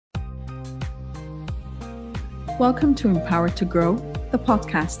Welcome to Empowered to Grow, the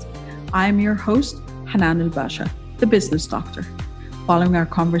podcast. I am your host, Hanan Basha, the business doctor. Following our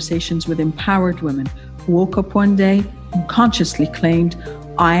conversations with empowered women who woke up one day and consciously claimed,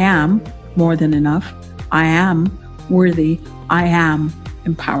 I am more than enough, I am worthy, I am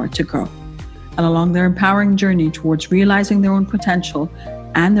empowered to grow. And along their empowering journey towards realizing their own potential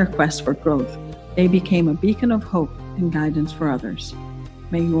and their quest for growth, they became a beacon of hope and guidance for others.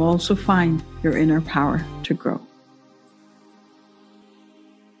 May you also find your inner power to grow.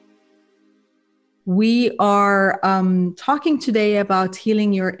 We are talking today about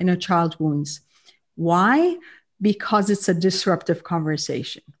healing your inner child wounds. Why? Because it's a disruptive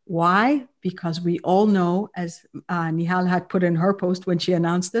conversation. Why? Because we all know, as Nehal had put in her post when she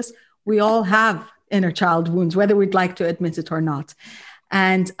announced this, we all have inner child wounds, whether we'd like to admit it or not.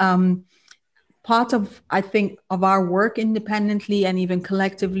 And part of, I think, of our work independently and even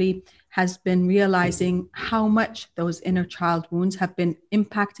collectively has been realizing how much those inner child wounds have been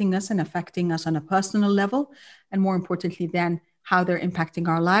impacting us and affecting us on a personal level. And more importantly, then how they're impacting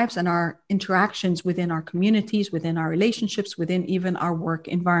our lives and our interactions within our communities, within our relationships, within even our work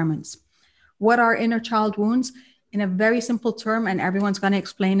environments. What are inner child wounds? In a very simple term, and everyone's going to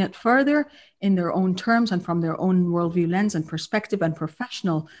explain it further in their own terms and from their own worldview lens and perspective and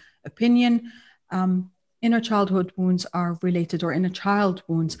professional opinion. Inner childhood wounds are related, or inner child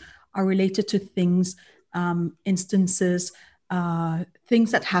wounds are related to things, instances,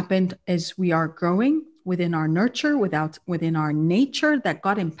 things that happened as we are growing within our nurture, within our nature, that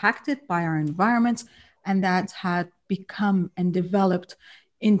got impacted by our environments and that had become and developed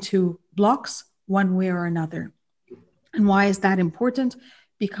into blocks one way or another. And why is that important?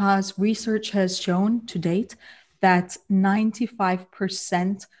 Because research has shown to date that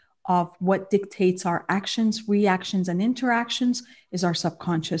 95% of what dictates our actions, reactions, and interactions is our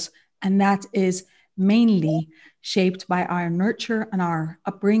subconscious. And that is mainly shaped by our nurture and our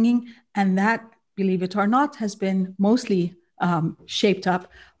upbringing. And that, believe it or not, has been mostly shaped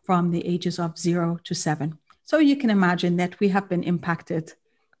up from the ages of 0 to 7. So you can imagine that we have been impacted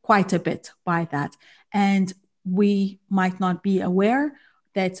quite a bit by that. And we might not be aware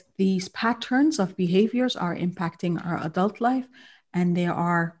that these patterns of behaviors are impacting our adult life, and they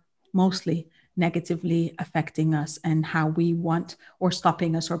are mostly negatively affecting us and how we want, or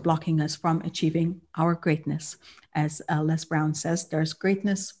stopping us or blocking us from achieving our greatness. As Les Brown says, there's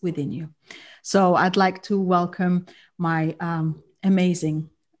greatness within you. So I'd like to welcome my amazing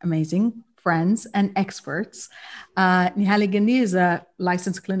friends and experts. Nehal Guindy is a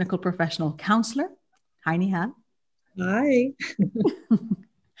licensed clinical professional counselor. Hi, Nehal. Hi.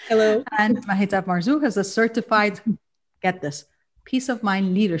 Hello. And Mahitab Marzouk is a certified, get this, peace of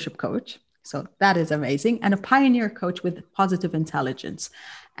mind leadership coach. So that is amazing. And a pioneer coach with positive intelligence.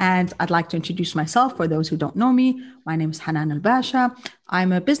 And I'd like to introduce myself for those who don't know me. My name is Hanan Basha.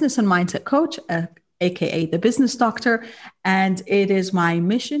 I'm a business and mindset coach, aka the business doctor. And it is my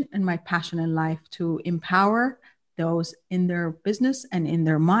mission and my passion in life to empower those in their business and in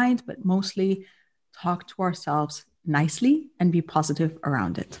their mind, but mostly talk to ourselves nicely and be positive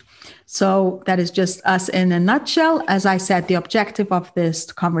around it. So that is just us in a nutshell. As I said, the objective of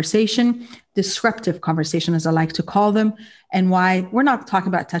this conversation, disruptive conversation, as I like to call them, and why we're not talking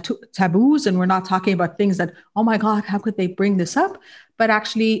about taboos, and we're not talking about things that, oh my God, how could they bring this up? But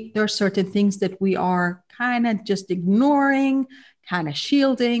actually, there are certain things that we are kind of just ignoring, kind of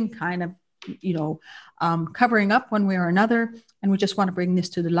shielding, kind of, covering up one way or another. And we just want to bring this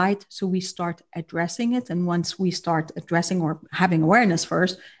to the light. So we start addressing it. And once we start addressing, or having awareness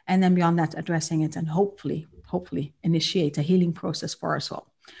first, and then beyond that, addressing it, and hopefully initiate a healing process for us all.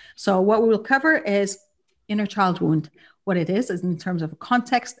 So what we will cover is inner child wound, what it is in terms of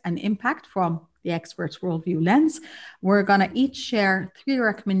context and impact from the expert's worldview lens. We're going to each share 3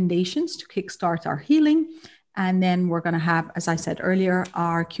 recommendations to kickstart our healing. And then we're going to have, as I said earlier,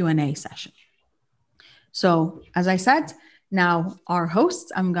 our Q&A session. So as I said, now our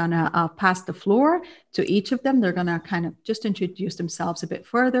hosts, I'm going to pass the floor to each of them. They're going to kind of just introduce themselves a bit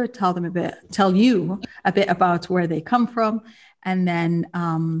further, tell you a bit about where they come from. And then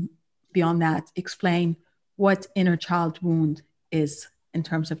beyond that, explain what inner child wound is in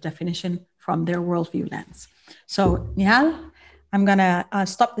terms of definition from their worldview lens. So Nehal, I'm going to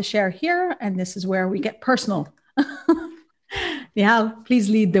stop the share here. And this is where we get personal. Nehal, please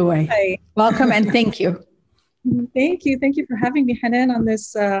lead the way. Hi. Welcome and thank you. Thank you. Thank you for having me, Hanan, on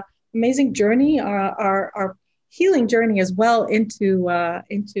this amazing journey, our healing journey as well into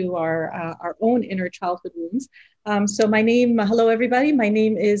our own inner childhood wounds. So hello everybody. My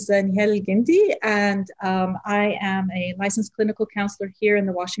name is Nehal Guindy, and I am a licensed clinical counselor here in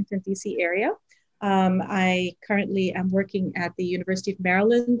the Washington, D.C. area. I currently am working at the University of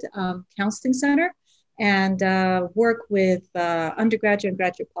Maryland Counseling Center and work with undergraduate and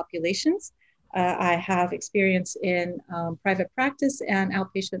graduate populations. I have experience in private practice and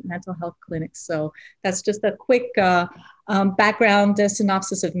outpatient mental health clinics. So that's just a quick background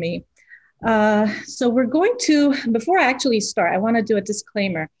synopsis of me. So we're going to, before I actually start, I want to do a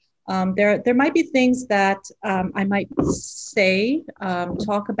disclaimer. There might be things that I might say,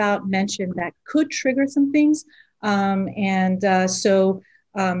 talk about, mention that could trigger some things. So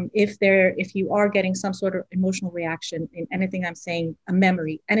if you are getting some sort of emotional reaction in anything I'm saying, a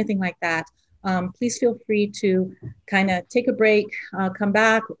memory, anything like that, please feel free to kind of take a break, come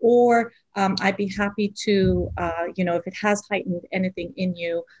back, or I'd be happy to, if it has heightened anything in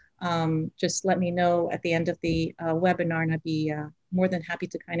you, just let me know at the end of the webinar, and I'd be more than happy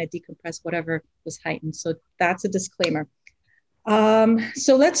to kind of decompress whatever was heightened. So that's a disclaimer.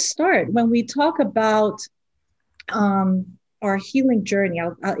 So let's start. When we talk about our healing journey,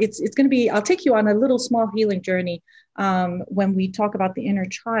 it's going to be, I'll take you on a little small healing journey when we talk about the inner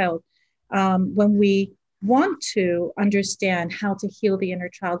child. When we want to understand how to heal the inner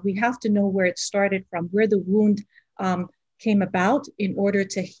child, we have to know where it started from, where the wound came about in order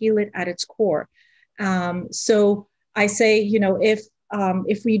to heal it at its core. So I say,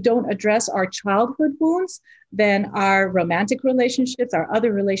 if we don't address our childhood wounds, then our romantic relationships, our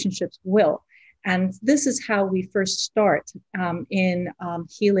other relationships will. And this is how we first start in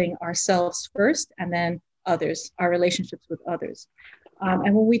healing ourselves first, and then others, our relationships with others.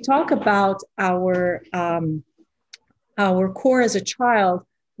 And when we talk about our core as a child,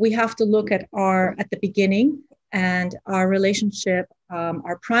 we have to look at the beginning and our relationship,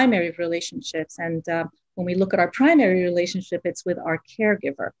 our primary relationships. And when we look at our primary relationship, it's with our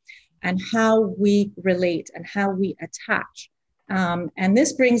caregiver and how we relate and how we attach. And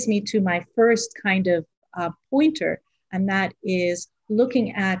this brings me to my first kind of pointer, and that is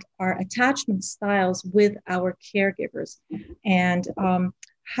looking at our attachment styles with our caregivers, and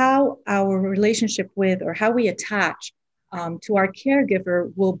how our relationship with, or how we attach to our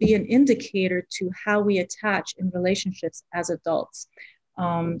caregiver will be an indicator to how we attach in relationships as adults.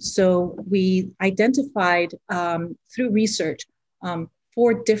 So we identified through research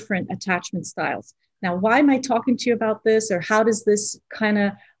 4 different attachment styles. Now, why am I talking to you about this, or how does this kind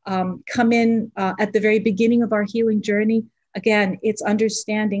of come in at the very beginning of our healing journey? Again, it's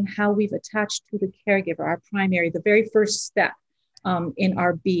understanding how we've attached to the caregiver, our primary, the very first step in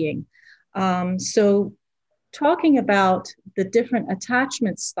our being. So talking about the different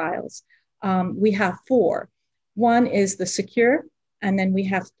attachment styles, we have 4. One is the secure, and then we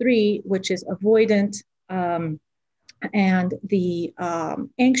have 3, which is avoidant, and the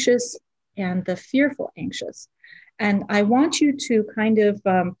anxious, and the fearful anxious. And I want you to kind of,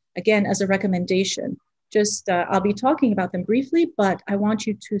 again, as a recommendation, just, I'll be talking about them briefly, but I want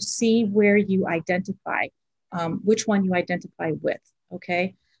you to see where you identify, which one you identify with,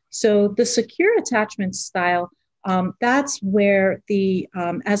 okay? So the secure attachment style, that's where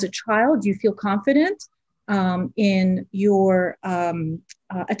as a child, you feel confident in your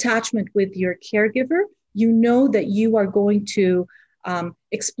attachment with your caregiver. You know that you are going to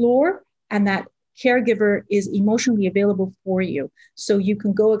explore, and that caregiver is emotionally available for you. So you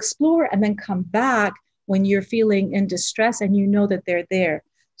can go explore and then come back when you're feeling in distress, and you know that they're there.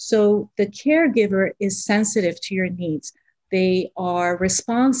 So the caregiver is sensitive to your needs. They are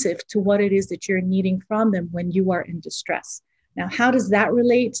responsive to what it is that you're needing from them when you are in distress. Now, how does that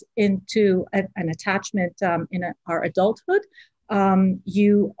relate into an attachment in our adulthood?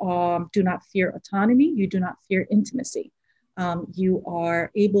 You do not fear autonomy. You do not fear intimacy. You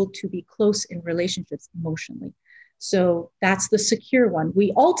are able to be close in relationships emotionally. So that's the secure one.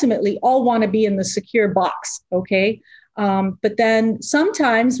 We ultimately all want to be in the secure box, okay? But then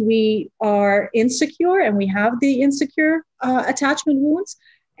sometimes we are insecure, and we have the insecure attachment wounds,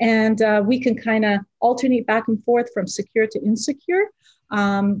 and we can kind of alternate back and forth from secure to insecure.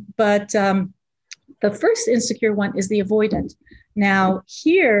 But the first insecure one is the avoidant. Now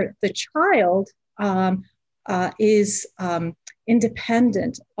here, the child is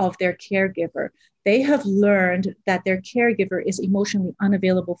independent of their caregiver. They have learned that their caregiver is emotionally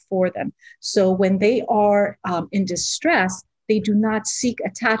unavailable for them. So when they are in distress, they do not seek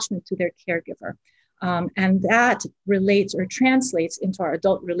attachment to their caregiver. And that relates or translates into our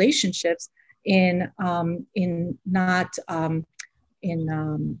adult relationships in not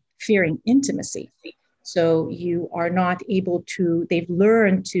fearing intimacy. So you are not able to, they've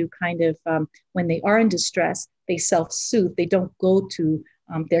learned to kind of, when they are in distress, they self-soothe, they don't go to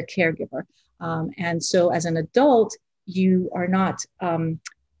their caregiver. And so as an adult, you are not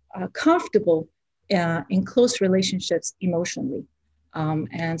comfortable in close relationships emotionally.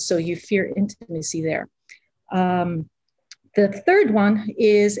 And so you fear intimacy there. The third one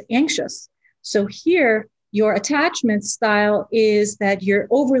is anxious. So here, your attachment style is that you're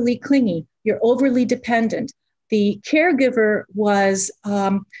overly clingy, you're overly dependent. The caregiver was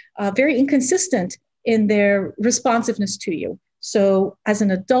very inconsistent in their responsiveness to you. So as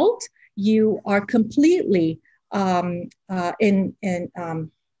an adult, you are completely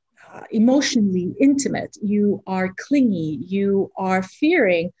emotionally intimate. You are clingy. You are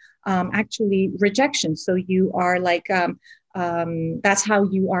fearing actually rejection. So you are like, that's how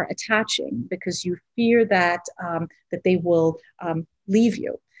you are attaching, because you fear that they will leave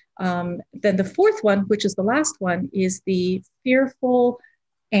you. Then the fourth one, which is the last one, is the fearful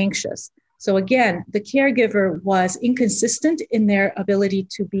anxious. So again, the caregiver was inconsistent in their ability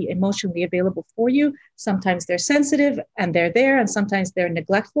to be emotionally available for you. Sometimes they're sensitive and they're there, and sometimes they're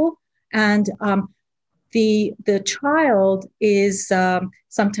neglectful. And the child is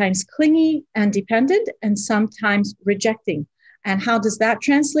sometimes clingy and dependent, and sometimes rejecting. And how does that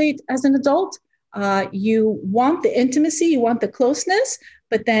translate as an adult? You want the intimacy, you want the closeness,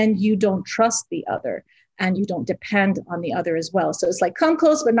 but then you don't trust the other, and you don't depend on the other as well. So it's like, come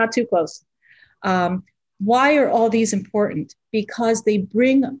close, but not too close. Why are all these important? Because they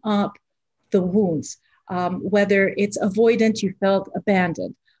bring up the wounds, whether it's avoidant, you felt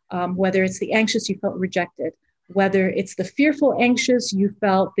abandoned, whether it's the anxious, you felt rejected, whether it's the fearful anxious, you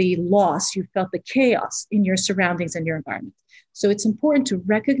felt the loss, you felt the chaos in your surroundings and your environment. So it's important to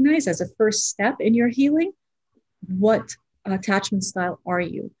recognize as a first step in your healing, what attachment style are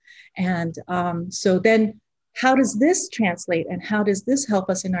you? And so then how does this translate, and how does this help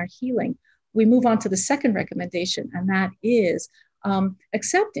us in our healing? We move on to the second recommendation, and that is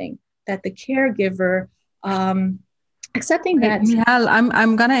accepting that the caregiver, accepting that. Nehal,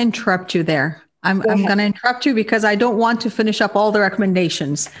 I'm going to interrupt you there. I'm going to interrupt you because I don't want to finish up all the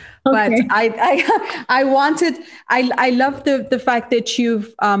recommendations. Okay. But I love the fact that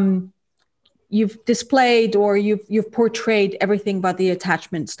you've displayed, or you've portrayed everything about the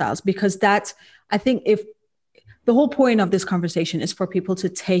attachment styles, because that's, I think, if the whole point of this conversation is for people to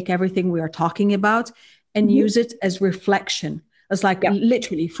take everything we are talking about and use it as reflection, as like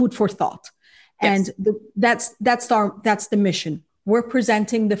literally food for thought. Yes. And that's the mission. We're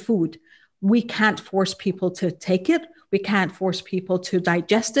presenting the food. We can't force people to take it. We can't force people to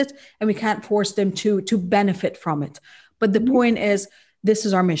digest it, and we can't force them to benefit from it. But the point is, this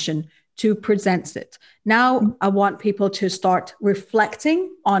is our mission, to present it. Now, I want people to start reflecting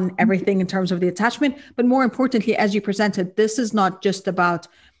on everything in terms of the attachment, but more importantly, as you presented, this is not just about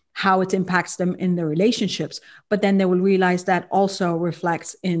how it impacts them in their relationships, but then they will realize that also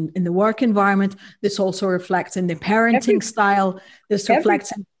reflects in the work environment. This also reflects in the parenting style. This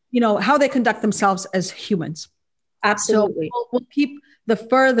reflects in, how they conduct themselves as humans. Absolutely. So we'll keep the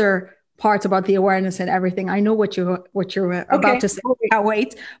further parts about the awareness and everything. I know what you're about to say. I can't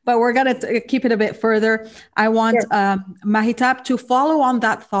wait, but we're going to keep it a bit further. I want Mahitab to follow on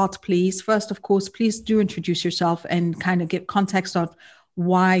that thought, please. First, of course, please do introduce yourself and kind of give context of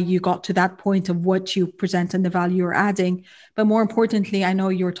why you got to that point of what you present and the value you're adding. But more importantly, I know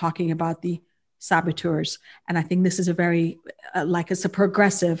you're talking about the saboteurs. And I think this is a very, it's a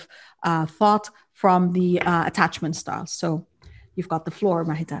progressive thought from the attachment style. So you've got the floor,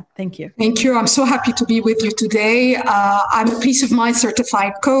 Mahitab. Thank you. Thank you. I'm so happy to be with you today. I'm a Peace of Mind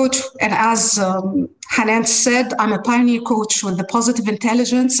certified coach. And as Hanan said, I'm a pioneer coach with the positive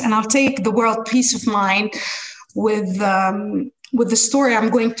intelligence. And I'll take the word peace of mind with the story I'm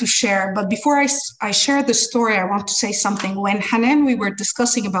going to share. But before I share the story, I want to say something. When Hanan, we were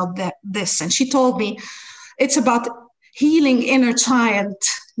discussing about this, and she told me it's about healing inner child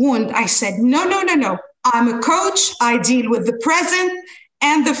wound. I said, no. I'm a coach. I deal with the present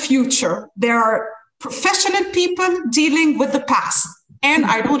and the future. There are professional people dealing with the past, and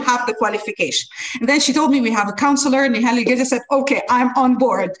I don't have the qualification. And then she told me we have a counselor, Nehal. I said, okay, I'm on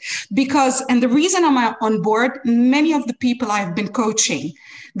board. And the reason I'm on board, many of the people I've been coaching,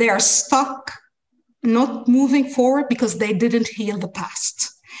 they are stuck, not moving forward because they didn't heal the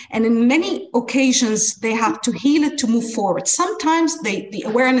past. And in many occasions, they have to heal it to move forward. Sometimes the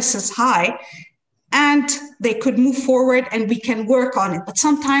awareness is high, and they could move forward and we can work on it. But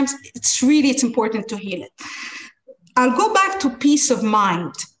sometimes it's important to heal it. I'll go back to peace of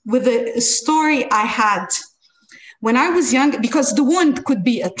mind with a story I had when I was young, because the wound could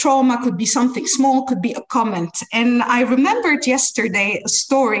be a trauma, could be something small, could be a comment. And I remembered yesterday a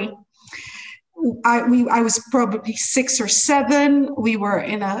story I was probably 6 or 7. We were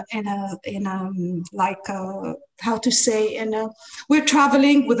we're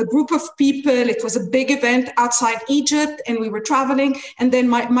traveling with a group of people. It was a big event outside Egypt, and we were traveling. And then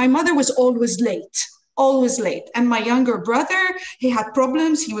my mother was always late. And my younger brother, he had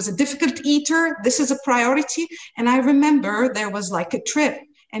problems. He was a difficult eater. This is a priority. And I remember there was like a trip,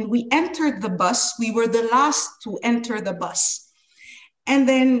 and we entered the bus. We were the last to enter the bus. And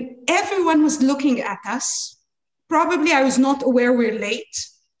then everyone was looking at us. Probably I was not aware we're late.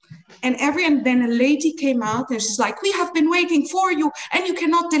 And then a lady came out and she's like, "We have been waiting for you and you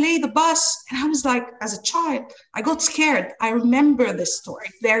cannot delay the bus." And I was like, as a child, I got scared. I remember this story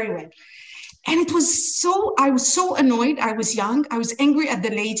very well. And I was so annoyed. I was young. I was angry at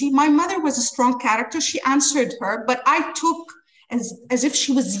the lady. My mother was a strong character. She answered her, but I took as if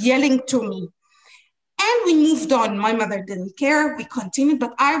she was yelling to me. And we moved on. My mother didn't care. We continued,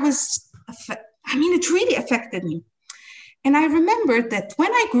 but it really affected me. And I remember that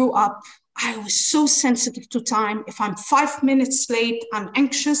when I grew up, I was so sensitive to time. If I'm 5 minutes late, I'm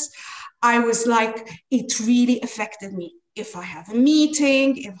anxious. I was like, it really affected me. If I have a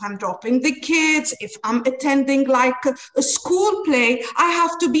meeting, if I'm dropping the kids, if I'm attending like a school play, I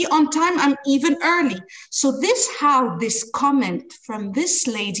have to be on time. I'm even early. So this comment from this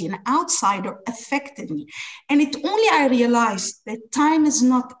lady, an outsider, affected me. And I realized that time is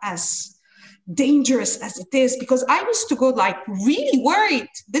not as dangerous as it is, because I used to go like really worried.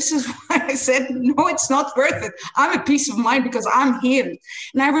 This is why I said, no, it's not worth it. I'm a peace of mind because I'm healed.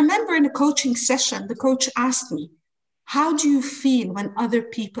 And I remember in a coaching session, the coach asked me, "How do you feel when other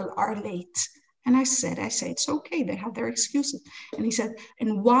people are late?" And I said, it's okay. They have their excuses. And he said,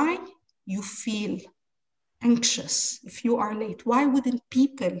 "And why you feel anxious if you are late? Why wouldn't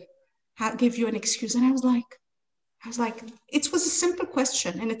people give you an excuse?" And I was like, it was a simple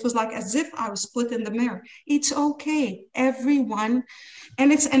question. And it was like as if I was put in the mirror. It's okay, everyone.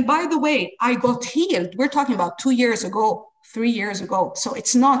 And by the way, I got healed. We're talking about 2 years ago, 3 years ago. So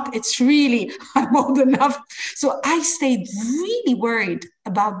it's really, I'm old enough. So I stayed really worried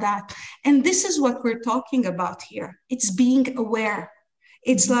about that. And this is what we're talking about here. It's being aware.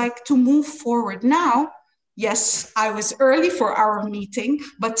 It's like to move forward. Now, yes, I was early for our meeting,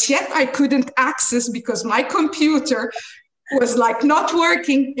 but yet I couldn't access because my computer was like not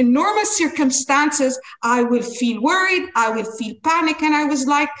working. In normal circumstances, I will feel worried, I will feel panic. And I was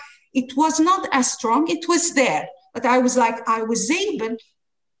like, it was not as strong, it was there. But I was able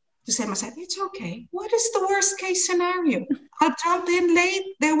to say to myself, it's okay. What is the worst case scenario? I'll jump in late,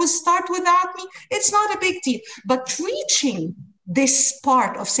 they will start without me. It's not a big deal. But reaching this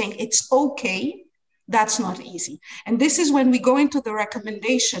part of saying it's okay, that's not easy. And this is when we go into the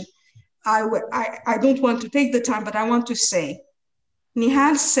recommendation. I don't want to take the time, but I want to say,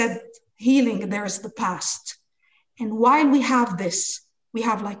 Nehal said, healing, there is the past. And while we have this, we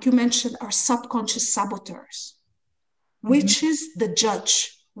have, like you mentioned, our subconscious saboteurs, which is the judge.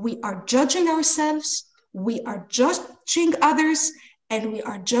 We are judging ourselves, we are judging others, and we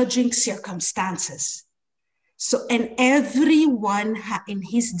are judging circumstances. So, and everyone in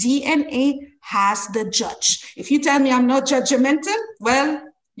his DNA has the judge. If you tell me I'm not judgmental, well,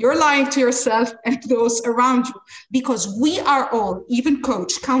 you're lying to yourself and those around you, because we are all, even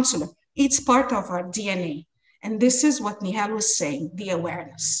coach, counselor, it's part of our DNA. And this is what Nehal was saying, the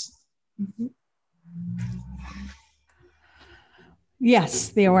awareness. Mm-hmm. Yes,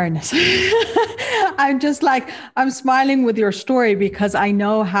 the awareness. I'm smiling with your story because I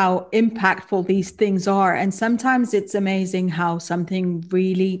know how impactful these things are. And sometimes it's amazing how something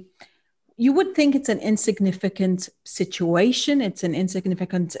really, you would think it's an insignificant situation. It's an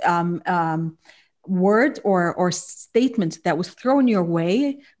insignificant word or statement that was thrown your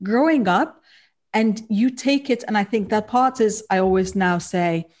way growing up, and you take it. And I think that part is, I always now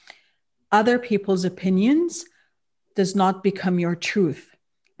say, other people's opinions does not become your truth.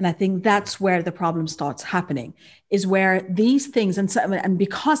 And I think that's where the problem starts happening, is where these things, and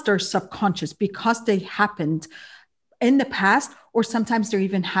because they're subconscious, because they happened in the past, or sometimes they're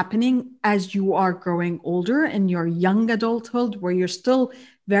even happening as you are growing older in your young adulthood, where you're still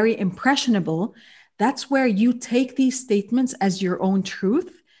very impressionable, that's where you take these statements as your own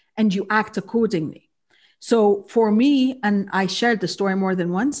truth and you act accordingly. So for me, and I shared the story more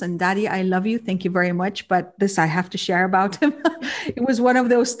than once, and Daddy, I love you. Thank you very much. But this I have to share about him. It was one of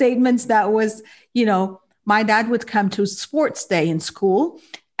those statements that was, my dad would come to sports day in school,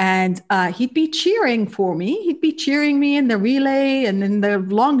 And he'd be cheering for me. He'd be cheering me in the relay and in the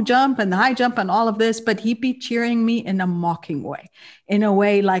long jump and the high jump and all of this, but he'd be cheering me in a mocking way, in a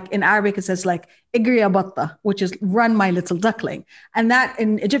way like in Arabic, it says like, Igri ya batta, which is run my little duckling. And that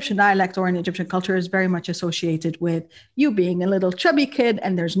in Egyptian dialect or in Egyptian culture is very much associated with you being a little chubby kid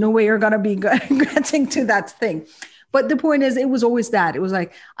and there's no way you're going to be getting to that thing. But the point is, it was always that. It was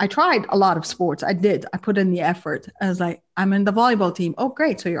like, I tried a lot of sports. I did. I put in the effort. I was like, I'm in the volleyball team. Oh,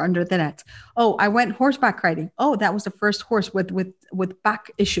 great. So you're under the net. Oh, I went horseback riding. Oh, that was the first horse with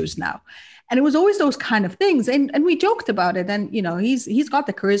back issues now. And it was always those kind of things. And we joked about it. And, you know, he's got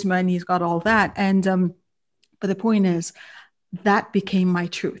the charisma and he's got all that. And, but the point is, that became my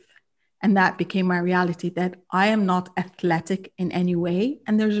truth. And that became my reality, that I am not athletic in any way.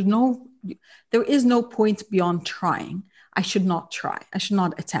 And there is no point beyond trying. I should not try. I should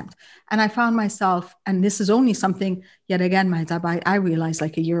not attempt. And I found myself, and this is only something, yet again, Mahitab, I realized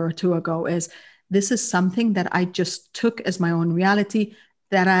like a year or two ago, is this is something that I just took as my own reality,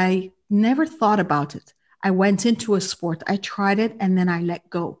 that I never thought about it. I went into a sport, I tried it, and then I let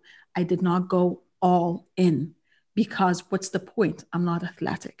go. I did not go all in, because what's the point? I'm not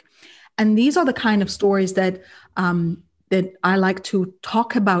athletic. And these are the kind of stories that that I like to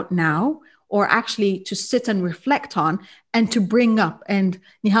talk about now, or actually to sit and reflect on and to bring up. And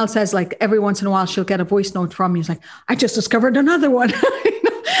Nehal says, like, every once in a while, she'll get a voice note from me. It's like, I just discovered another one.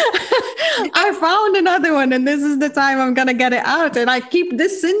 I found another one, and this is the time I'm going to get it out. And I keep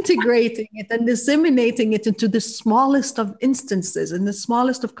disintegrating it and disseminating it into the smallest of instances and the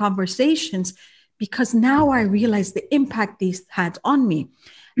smallest of conversations, because now I realize the impact these had on me.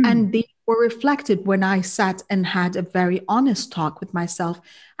 Mm-hmm. And they were reflected when I sat and had a very honest talk with myself,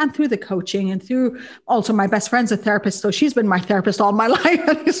 and through the coaching and through also my best friend's a therapist. So she's been my therapist all my life.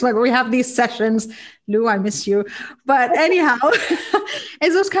 It's like we have these sessions. Lou, I miss you. But anyhow,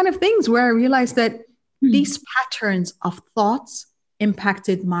 it's those kind of things where I realized that these patterns of thoughts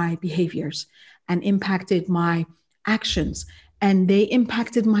impacted my behaviors and impacted my actions, and they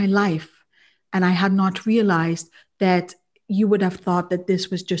impacted my life. And I had not realized that you would have thought that this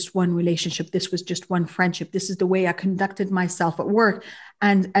was just one relationship. This was just one friendship. This is the way I conducted myself at work.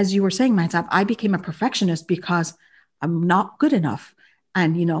 And as you were saying, Mahitab, I became a perfectionist because I'm not good enough.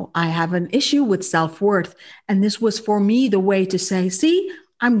 And, you know, I have an issue with self-worth. And this was for me the way to say, see,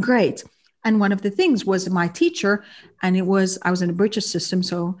 I'm great. And one of the things was my teacher, and I was in a British system.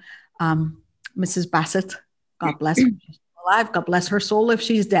 So Mrs. Bassett, God bless her. Alive, God bless her soul if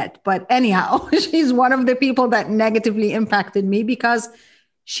she's dead. But anyhow, she's one of the people that negatively impacted me, because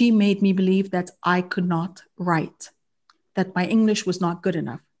she made me believe that I could not write, that my English was not good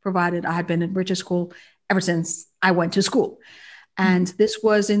enough, provided I had been in British school ever since I went to school. And this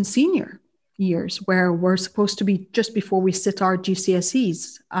was in senior years, where we're supposed to be just before we sit our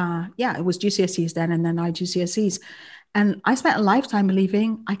GCSEs. It was GCSEs then, and then IGCSEs. And I spent a lifetime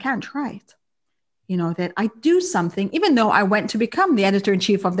believing I can't write. You know, that I do something, even though I went to become the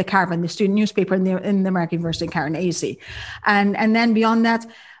editor-in-chief of the Caravan, the student newspaper in the American University in Cairn, AC. And then beyond that,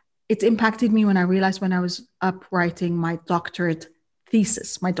 it impacted me when I realized, when I was up writing my doctoral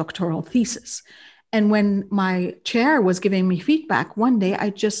thesis. And when my chair was giving me feedback, one day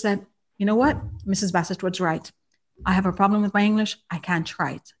I just said, you know what, Mrs. Bassett was right. I have a problem with my English. I can't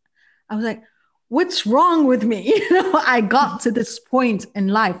write. I was like, what's wrong with me? You know, I got to this point in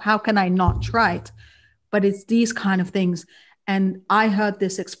life. How can I not try it? But it's these kind of things. And I heard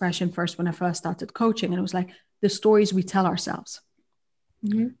this expression first when I first started coaching, and it was like, the stories we tell ourselves.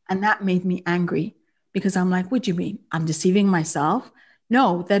 Mm-hmm. And that made me angry, because I'm like, what do you mean? I'm deceiving myself?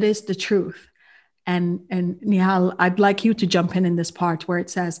 No, that is the truth. And Nehal, I'd like you to jump in this part where it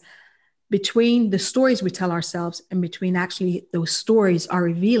says, between the stories we tell ourselves and between actually those stories are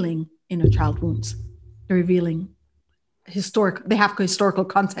revealing inner child wounds. They're revealing they have historical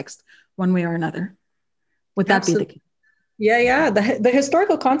context one way or another. Would that Absolutely. Be the case? Yeah. The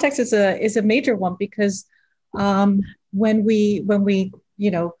historical context is a major one, because when we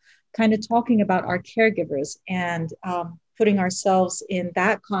kind of talking about our caregivers and putting ourselves in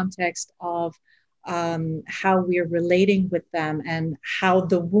that context of how we're relating with them and how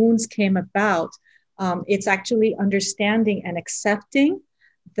the wounds came about, it's actually understanding and accepting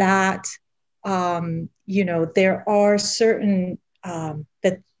that there are certain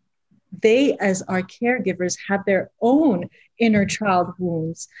that they, as our caregivers, have their own inner child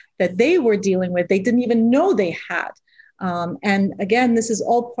wounds that they were dealing with. They didn't even know they had. And again, this is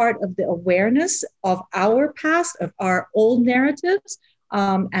all part of the awareness of our past, of our old narratives,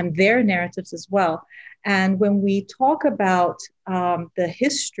 and their narratives as well. And when we talk about the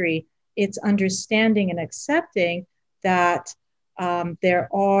history, it's understanding and accepting that There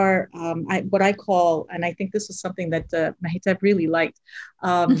are what I call, and I think this is something that Mahitab really liked.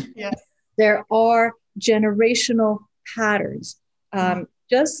 Yes. There are generational patterns,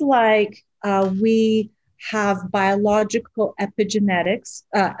 just like we have biological epigenetics,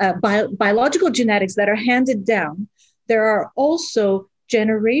 biological genetics that are handed down. There are also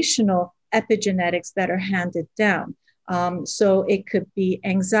generational epigenetics that are handed down. So it could be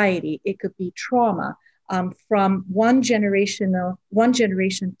anxiety, it could be trauma from one generation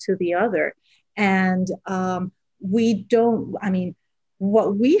to the other. And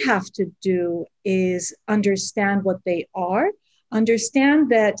what we have to do is understand what they are, understand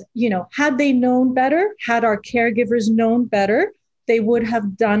that, had they known better, had our caregivers known better, they would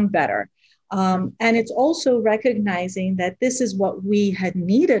have done better. And it's also recognizing that this is what we had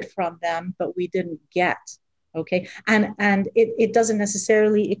needed from them, but we didn't get. Okay. And it doesn't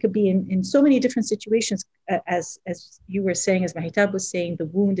necessarily, it could be in so many different situations, as you were saying, as Mahitab was saying, the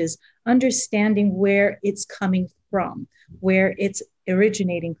wound is understanding where it's coming from, where it's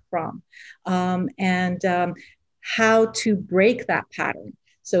originating from, and how to break that pattern.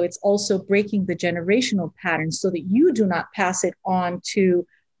 So it's also breaking the generational pattern so that you do not pass it on to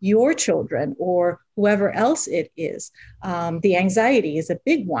your children or whoever else it is. The anxiety is a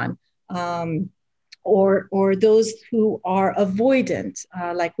big one. Or those who are avoidant,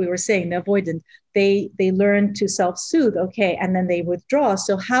 like we were saying, the avoidant, they learn to self-soothe, okay, and then they withdraw.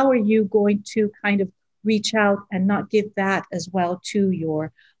 So how are you going to kind of reach out and not give that as well to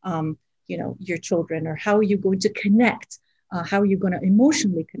your, your children? Or how are you going to connect? How are you going to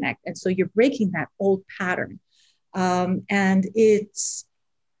emotionally connect? And so you're breaking that old pattern. And it's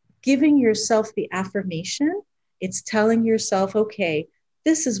giving yourself the affirmation. It's telling yourself, okay,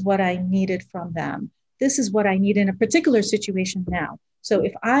 this is what I needed from them. This is what I need in a particular situation now. So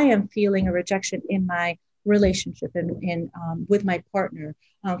if I am feeling a rejection in my relationship and with my partner,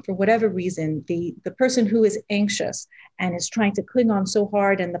 for whatever reason, the person who is anxious and is trying to cling on so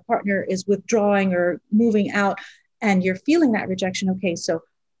hard and the partner is withdrawing or moving out and you're feeling that rejection, okay, so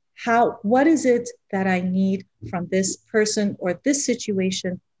what is it that I need from this person or this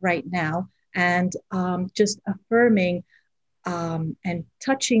situation right now? And just affirming and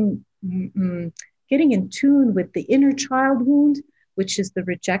touching, getting in tune with the inner child wound, which is the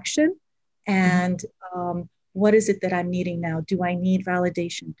rejection. And what is it that I'm needing now? Do I need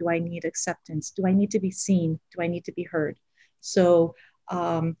validation? Do I need acceptance? Do I need to be seen? Do I need to be heard? So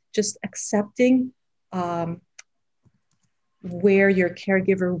just accepting where your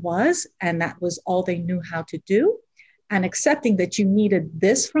caregiver was, and that was all they knew how to do, and accepting that you needed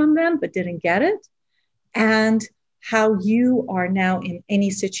this from them but didn't get it, and how you are now in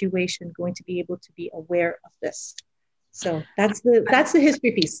any situation going to be able to be aware of this. So that's the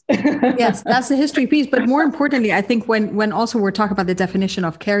history piece. Yes, that's the history piece. But more importantly, I think when also we're talking about the definition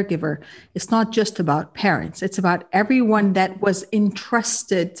of caregiver, it's not just about parents. It's about everyone that was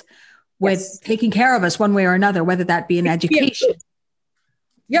entrusted with taking care of us one way or another, whether that be in education.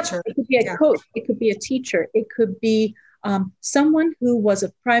 Yep, it could be a coach. It could be a teacher. It could be someone who was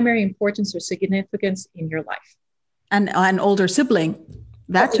of primary importance or significance in your life. And an older sibling,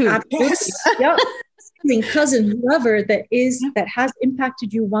 that too. Absolutely. Yep. Sibling, cousin, whoever that has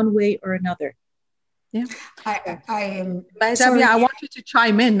impacted you one way or another. Yeah. Sorry. I want you to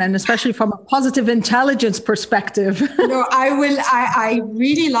chime in, and especially from a positive intelligence perspective. No, I will. I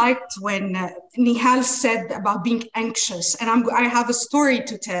really liked when Nehal said about being anxious, and I have a story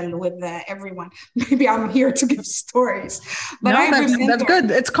to tell with everyone. Maybe I'm here to give stories, but that's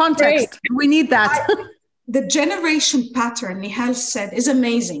good. It's context. Great. We need that. The generation pattern Nehal said is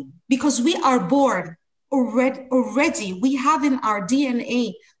amazing because we are born already. We have in our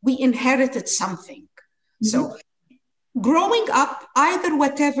DNA, we inherited something. So growing up, either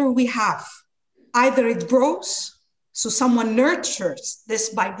whatever we have, either it grows, so someone nurtures this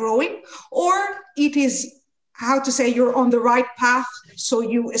by growing, or it is, you're on the right path, so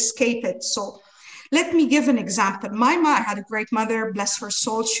you escape it. So let me give an example. My mom, I had a great mother, bless her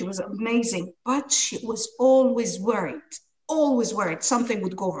soul. She was amazing, but she was always worried something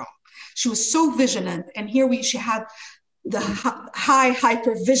would go wrong. She was so vigilant. And she had the high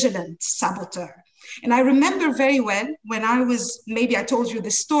hypervigilant saboteur. And I remember very well when maybe I told you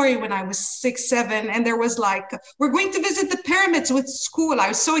this story when I was 6, 7, and there was we're going to visit the pyramids with school. I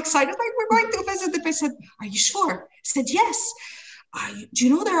was so excited, we're going to visit them. I said, are you sure? I said, yes. Do you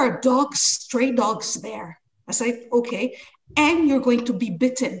know there are dogs, stray dogs there? I said, okay. And you're going to be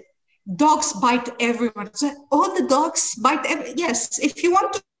bitten. Dogs bite everyone. I said, all the dogs bite everyone. Yes, if you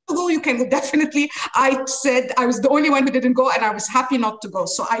want to go, you can go, definitely. I said I was the only one who didn't go, and I was happy not to go.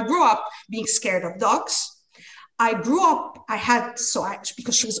 So I grew up being scared of dogs. I grew up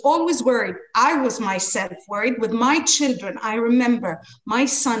because she was always worried. I was myself worried with my children. I remember my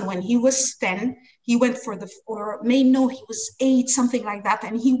son, when he was 10, he went he was 8, something like that.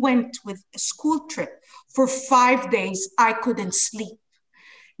 And he went with a school trip for 5 days. I couldn't sleep.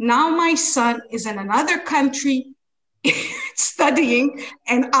 Now my son is in another country studying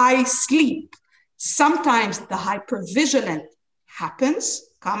and I sleep. Sometimes the hypervigilant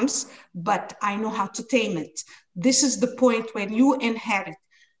comes, but I know how to tame it. This is the point when you inherit.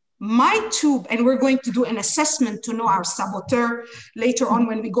 My two, and we're going to do an assessment to know our saboteur later on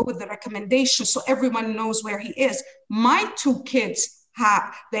when we go with the recommendation, so everyone knows where he is. My 2 kids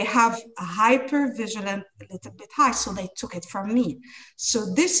have a hypervigilant, a little bit high, so they took it from me.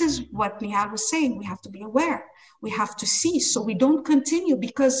 So this is what Nehal was saying. We have to be aware. We have to see, so we don't continue,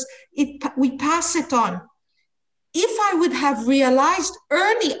 because we pass it on. If I would have realized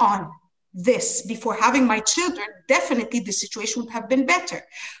early on this before having my children, definitely the situation would have been better.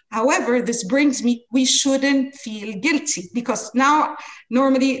 However, this brings me, we shouldn't feel guilty, because now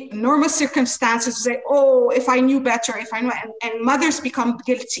normally, normal circumstances say, oh, if I knew better, and mothers become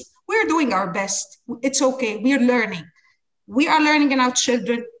guilty. We're doing our best. It's okay. We're learning. We are learning in our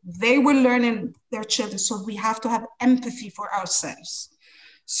children. They will learn in their children. So we have to have empathy for ourselves.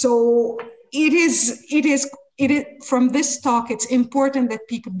 So it is from this talk, it's important that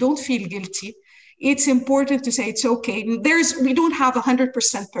people don't feel guilty. It's important to say it's okay. We don't have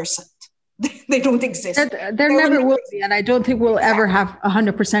 100% person. They don't exist. There never will be, and I don't think we'll ever have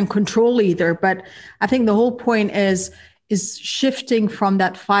 100% control either. But I think the whole point is shifting from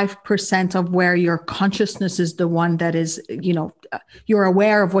that 5% of where your consciousness is the one that is, you're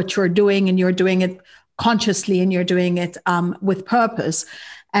aware of what you're doing, and you're doing it consciously, and you're doing it with purpose.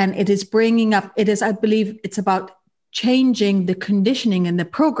 And it is I believe it's about changing the conditioning and the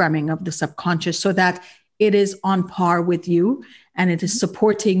programming of the subconscious so that it is on par with you and it is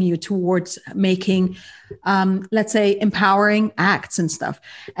supporting you towards making, let's say, empowering acts and stuff.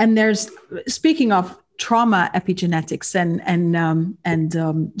 And speaking of trauma epigenetics and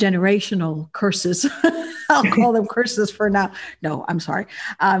generational curses, I'll call them curses for now. No, I'm sorry.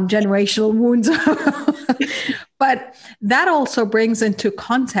 Generational wounds. But that also brings into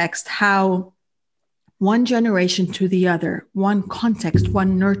context how one generation to the other, one context,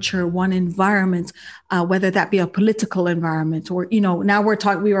 one nurture, one environment, whether that be a political environment or, now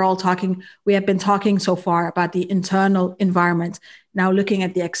we have been talking so far about the internal environment. Now looking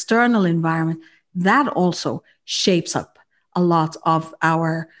at the external environment, that also shapes up a lot of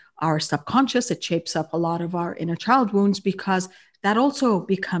our subconscious. It shapes up a lot of our inner child wounds, because that also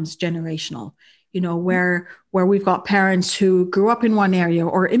becomes generational. Where we've got parents who grew up in one area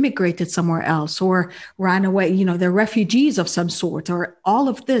or immigrated somewhere else or ran away, they're refugees of some sort, or all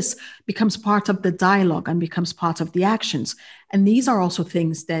of this becomes part of the dialogue and becomes part of the actions. And these are also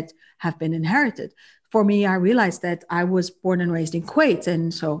things that have been inherited. For me, I realized that I was born and raised in Kuwait.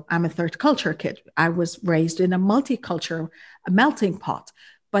 And so I'm a third culture kid. I was raised in a multicultural, a melting pot,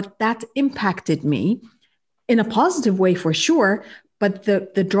 but that impacted me in a positive way for sure. But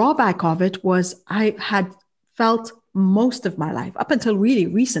the drawback of it was I had felt most of my life, up until really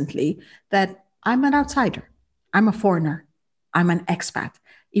recently, that I'm an outsider. I'm a foreigner. I'm an expat.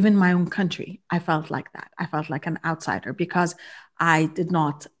 Even my own country, I felt like that. I felt like an outsider because I did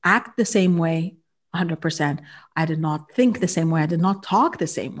not act the same way 100%. I did not think the same way. I did not talk the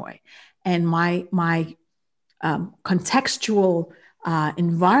same way. And my contextual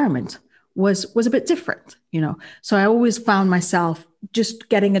environment was a bit different, So I always found myself just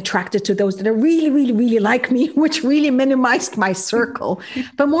getting attracted to those that are really, really, really like me, which really minimized my circle.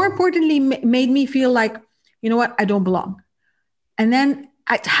 But more importantly, made me feel like, you know what, I don't belong. And then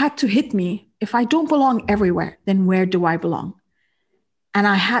it had to hit me. If I don't belong everywhere, then where do I belong? And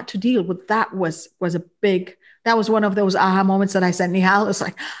I had to deal with that. That was one of those aha moments that I said, Nehal, it's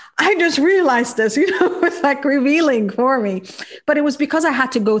like, I just realized this, it's like revealing for me. But it was because I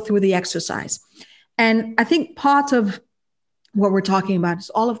had to go through the exercise. And I think part of what we're talking about is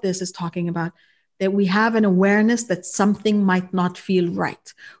all of this is talking about that we have an awareness that something might not feel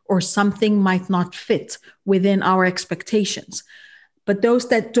right or something might not fit within our expectations. But those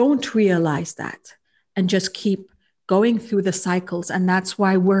that don't realize that and just keep going through the cycles, and that's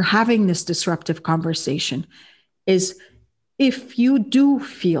why we're having this disruptive conversation, is if you do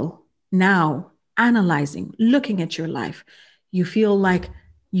feel now, analyzing, looking at your life, you feel like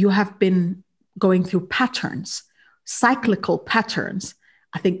you have been going through patterns, cyclical patterns,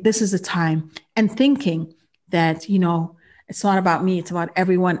 I think this is a time, and thinking that, it's not about me, it's about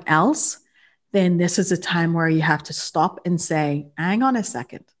everyone else, then this is a time where you have to stop and say, hang on a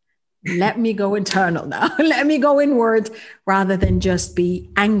second. let me go internal now. Let me go inward rather than just be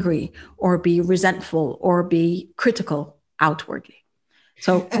angry or be resentful or be critical outwardly.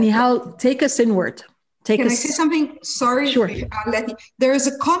 So Nehal, take us inward. Can I say something? Sorry. Sure. There is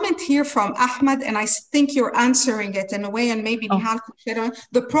a comment here from Ahmed, and I think you're answering it in a way, and maybe Nehal could share on.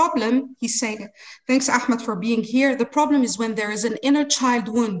 The problem, he's saying, thanks Ahmed for being here. The problem is when there is an inner child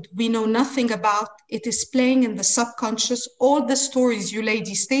wound we know nothing about, it is playing in the subconscious. All the stories you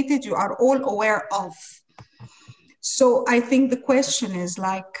ladies stated, you are all aware of. So I think the question is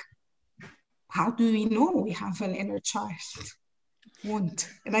like, how do we know we have an inner child wound?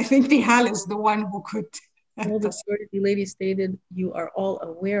 And I think Nehal is the one who could. All the stories you ladies stated, you are all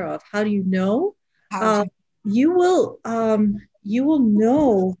aware of. How do you know? You will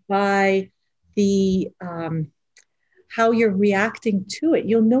know by the how you're reacting to it.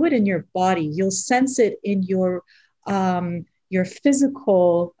 You'll know it in your body. You'll sense it in your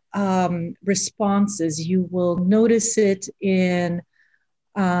physical responses. You will notice it in.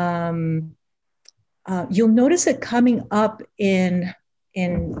 You'll notice it coming up in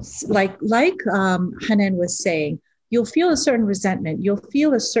like Hanan was saying. You'll feel a certain resentment. You'll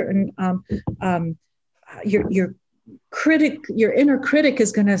feel a certain your inner critic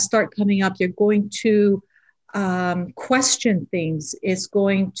is going to start coming up. You're going to question things. It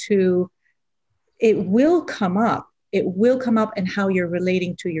will come up. It will come up in how you're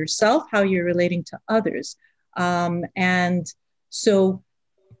relating to yourself, how you're relating to others, and so.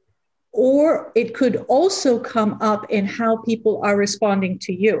 Or it could also come up in how people are responding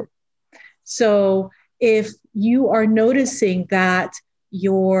to you. So if you are noticing that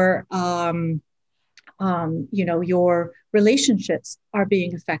your relationships are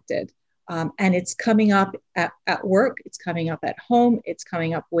being affected, and it's coming up at work, it's coming up at home, it's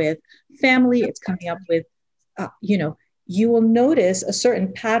coming up with family, it's coming up with, you will notice a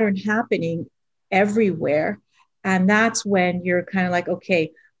certain pattern happening everywhere. And that's when you're kind of like,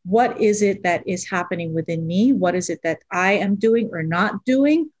 okay, what is it that is happening within me? What is it that I am doing or not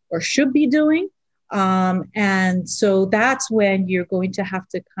doing or should be doing? And so that's when you're going to have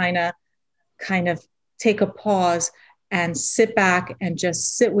to kind of take a pause and sit back and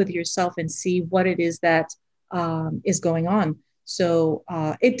just sit with yourself and see what it is that is going on. So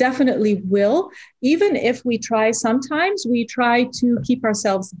it definitely will. Even if sometimes we try to keep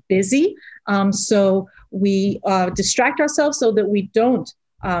ourselves busy. So we distract ourselves so that we don't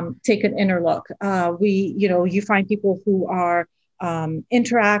take an inner look. You find people who are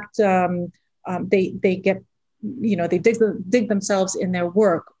interact, they get, they dig themselves in their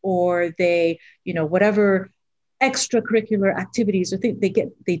work, or they, whatever extracurricular activities or things,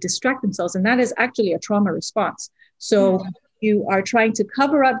 they distract themselves. And that is actually a trauma response. So you are trying to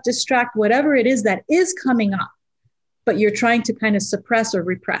cover up, distract, whatever it is that is coming up, but you're trying to kind of suppress or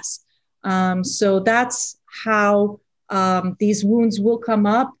repress. So that's how these wounds will come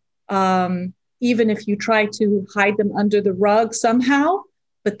up, even if you try to hide them under the rug somehow,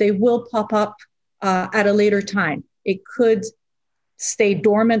 but they will pop up at a later time. It could stay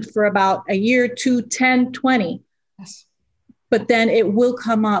dormant for about a year, 2, 10, 20. Yes. But then it will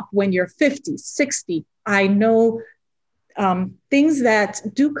come up when you're 50, 60. I know things that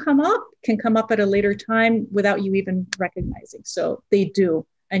do come up can come up at a later time without you even recognizing. So they do,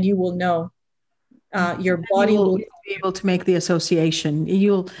 and you will know. Your body will be able to make the association.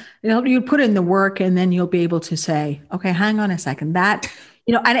 You'll put in the work, and then you'll be able to say, okay, hang on a second, that,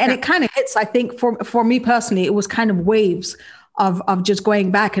 and it kind of hits, I think for me personally, it was kind of waves of just going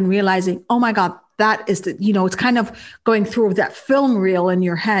back and realizing, oh my God, that is it's kind of going through that film reel in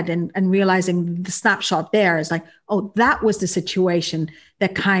your head and realizing the snapshot there is like, oh, that was the situation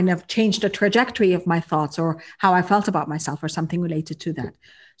that kind of changed the trajectory of my thoughts or how I felt about myself or something related to that.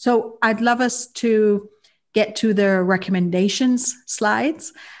 So I'd love us to get to the recommendations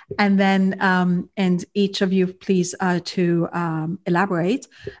slides, and then and each of you please to elaborate,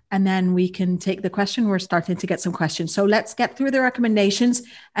 and then we can take the question. We're starting to get some questions. So let's get through the recommendations,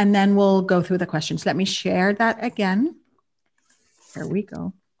 and then we'll go through the questions. Let me share that again. There we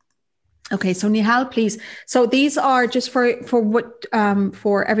go. Okay, so Nehal, please. So these are just for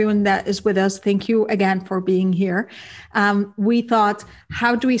everyone that is with us. Thank you again for being here. We thought,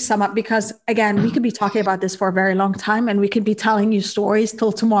 how do we sum up? Because again, we could be talking about this for a very long time, and we could be telling you stories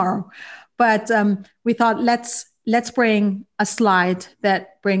till tomorrow. But we thought, let's bring a slide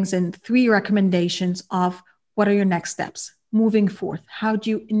that brings in 3 recommendations of what are your next steps moving forth. How do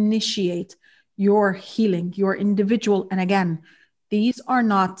you initiate your healing, your individual, and again, these are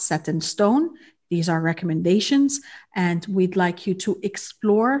not set in stone. These are recommendations, and we'd like you to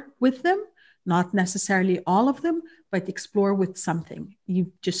explore with them, not necessarily all of them, but explore with something.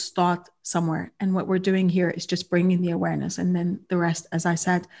 You just start somewhere. And what we're doing here is just bringing the awareness. And then the rest, as I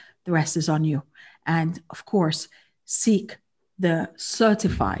said, the rest is on you. And of course, seek the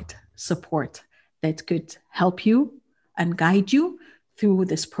certified support that could help you and guide you through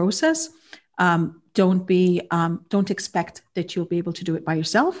this process. Don't expect that you'll be able to do it by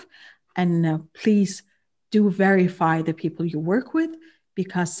yourself. And please do verify the people you work with,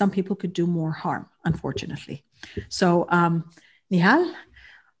 because some people could do more harm, unfortunately. So Nehal,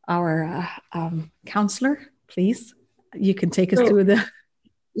 our counselor, please, you can take us through the...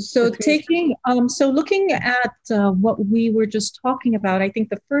 So looking at what we were just talking about, I think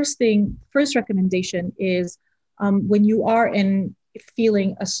the first recommendation is when you are in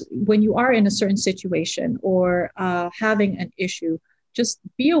a certain situation or having an issue, just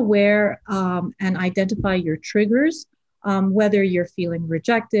be aware and identify your triggers, whether you're feeling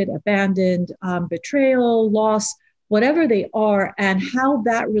rejected, abandoned, betrayal, loss, whatever they are, and how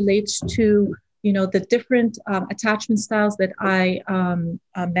that relates to the different attachment styles that I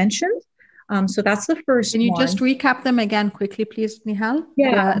mentioned. So that's the first one. Can you just recap them again quickly, please, Nehal?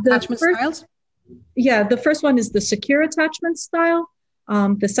 Yeah. The attachment styles? Yeah, the first one is the secure attachment style.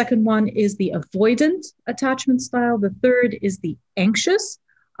 The second one is the avoidant attachment style. The third is the anxious.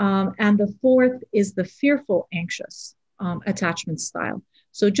 And the fourth is the fearful anxious attachment style.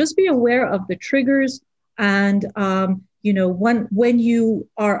 So just be aware of the triggers, and when you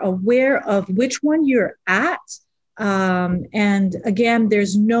are aware of which one you're at, and again,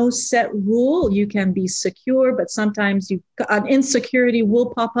 there's no set rule. You can be secure, but sometimes an insecurity will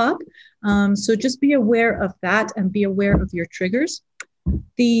pop up. So just be aware of that and be aware of your triggers.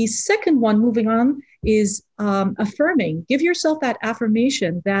 The second one, moving on, is affirming. Give yourself that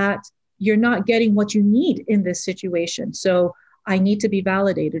affirmation that you're not getting what you need in this situation. So I need to be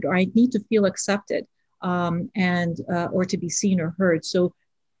validated, or I need to feel accepted, or to be seen or heard. So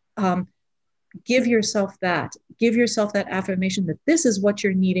give yourself that affirmation that this is what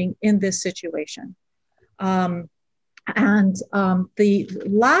you're needing in this situation. And the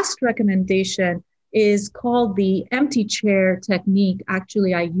last recommendation is called the empty chair technique.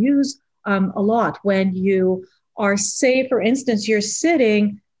 Actually, I use a lot when you are, say, for instance, you're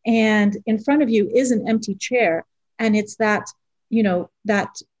sitting and in front of you is an empty chair. And it's that,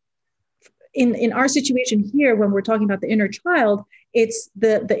 that in our situation here, when we're talking about the inner child, it's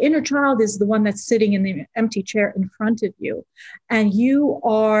the inner child is the one that's sitting in the empty chair in front of you. And you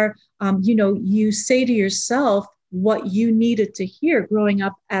are, you say to yourself what you needed to hear growing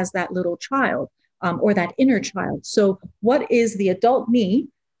up as that little child. Or that inner child. So what is the adult me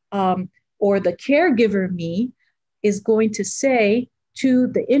or the caregiver me is going to say to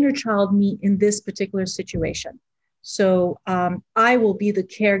the inner child me in this particular situation? So I will be the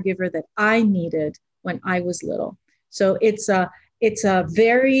caregiver that I needed when I was little. So it's a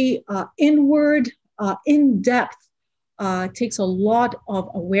very inward, in-depth, takes a lot of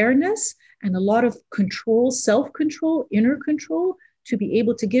awareness and a lot of control, self-control, inner control, to be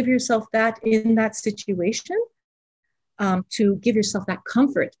able to give yourself that in that situation, to give yourself that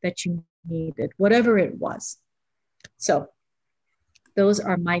comfort that you needed, whatever it was. So those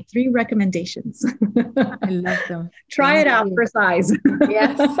are my 3 recommendations. I love them. Try it out for size.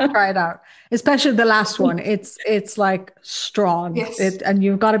 Yes, try it out. Especially the last one. It's like strong. Yes. And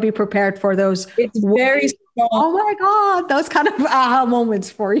you've got to be prepared for those. It's very strong. Oh my God, those kind of aha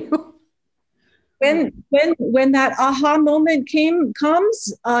moments for you. When that aha moment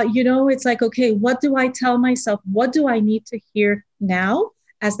comes, it's like, okay, what do I tell myself? What do I need to hear now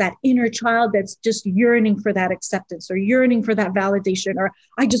as that inner child that's just yearning for that acceptance or yearning for that validation, or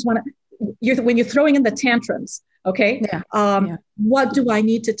I just want to, when you're throwing in the tantrums, okay? Yeah. What do I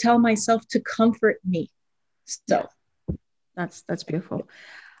need to tell myself to comfort me? So that's beautiful.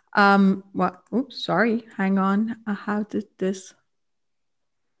 Oops, sorry, hang on. How did this?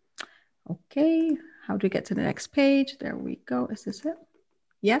 Okay, how do we get to the next page? There we go. Is this it?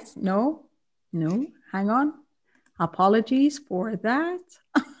 Yes, no, hang on. Apologies for that.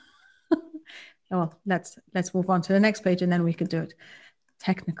 Well, let's move on to the next page and then we can do it.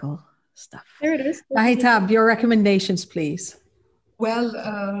 Technical stuff. There it is. Mahitab, your recommendations, please. Well,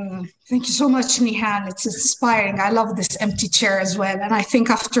 thank you so much, Nehal. It's inspiring. I love this empty chair as well. And I think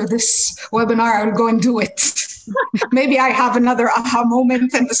after this webinar, I'll go and do it. Maybe I have another aha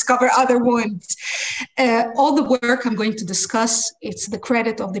moment and discover other ones. All the work I'm going to discuss, it's the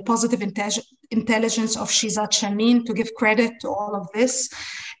credit of the positive intelligence of Shizat Shamin to give credit to all of this.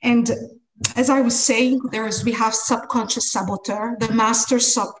 And as I was saying, we have subconscious saboteur. The master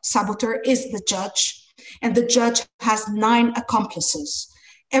saboteur is the judge, and the judge has 9 accomplices.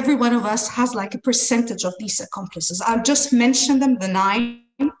 every one of us has like a percentage of these accomplices. I'll just mention them, the 9,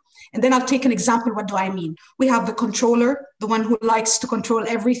 and then I'll take an example. What do I mean? We have the controller, the one who likes to control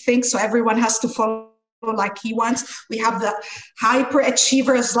everything, so everyone has to follow like he wants. We have the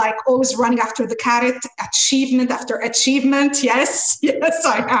hyperachievers, like always running after the carrot, achievement after achievement. Yes,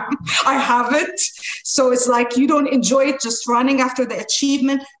 I have it. So it's like you don't enjoy it, just running after the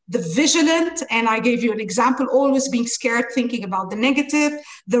achievement. The vigilant, and I gave you an example, always being scared, thinking about the negative.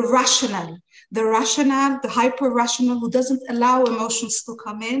 The rational, the hyper rational, who doesn't allow emotions to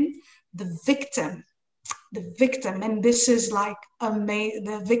come in. The victim, and this is like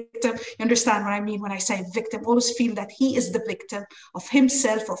the victim. You understand what I mean when I say victim? Always feel that he is the victim of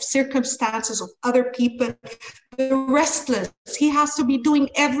himself, of circumstances, of other people. The restless, he has to be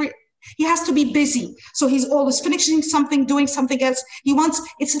he has to be busy, so he's always finishing something, doing something else.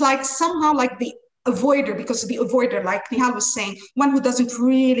 It's like somehow like the avoider, because the avoider, like Nehal was saying, one who doesn't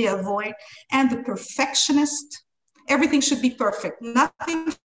really avoid. And the perfectionist, everything should be perfect,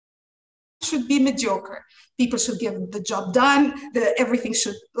 nothing should be mediocre. People should get the job done. Everything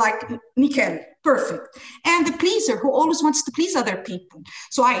should like nickel, perfect. And the pleaser, who always wants to please other people.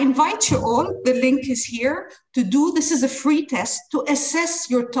 So I invite you all, the link is here, to do, this is a free test to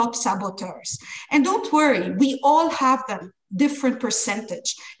assess your top saboteurs. And don't worry, we all have them, different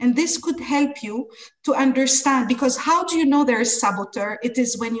percentage. And this could help you to understand, because how do you know there is saboteur? It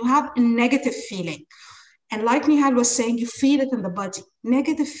is when you have a negative feeling. And like Nehal was saying, you feel it in the body.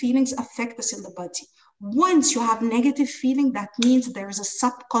 Negative feelings affect us in the body. Once you have negative feeling, that means there is a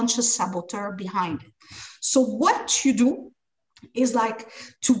subconscious saboteur behind it. So what you do is like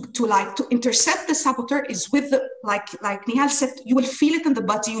to intercept the saboteur is with the, like Nehal said, you will feel it in the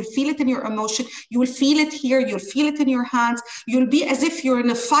body, you'll feel it in your emotion, you will feel it here, you'll feel it in your hands, you'll be as if you're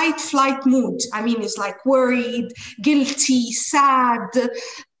in a fight-flight mood. I mean, it's like worried, guilty, sad.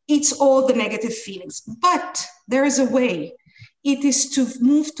 It's all the negative feelings. But there is a way. It is to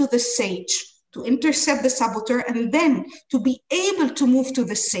move to the sage, to intercept the saboteur, and then to be able to move to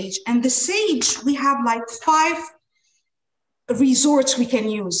the sage. And the sage, we have like 5 resorts we can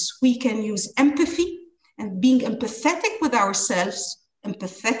use. We can use empathy and being empathetic with ourselves,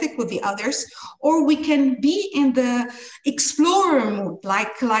 empathetic with the others, or we can be in the explorer mood,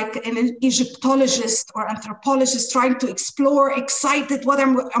 like an Egyptologist or anthropologist trying to explore, excited what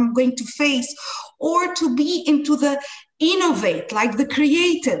I'm going to face, or to be into the innovate, like the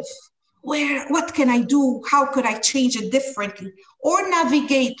creative, what can I do? How could I change it differently? Or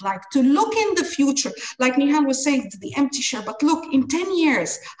navigate, like to look in the future, like Nehal was saying, the empty share, but look, in 10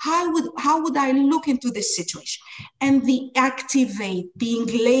 years, how would I look into this situation? And the activate, being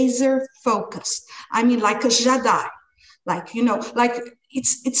laser focused. I mean, like a Jedi, like, like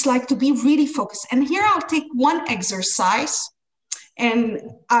it's like to be really focused. And here I'll take one exercise, and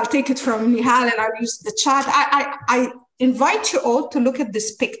I'll take it from Nehal, and I'll use the chat. I invite you all to look at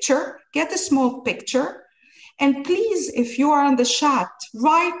this picture, get a small picture, and please, if you are on the chat,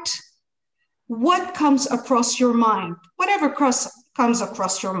 write what comes across your mind, whatever comes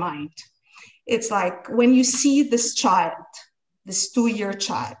across your mind. It's like when you see this child, this 2-year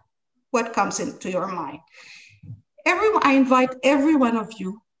child, what comes into your mind? I invite every one of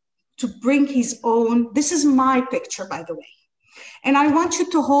you to bring his own, this is my picture, by the way. And I want you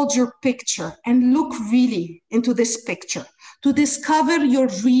to hold your picture and look really into this picture to discover your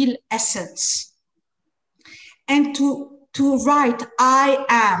real essence. And to write, I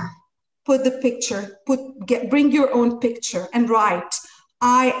am, put the picture, bring your own picture and write,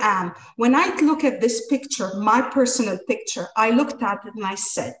 I am. When I look at this picture, my personal picture, I looked at it and I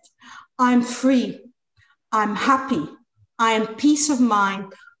said, I'm free, I'm happy, I am peace of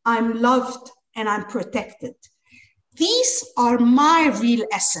mind, I'm loved, and I'm protected. These are my real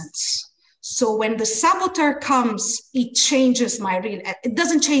essence. So when the saboteur comes, it changes it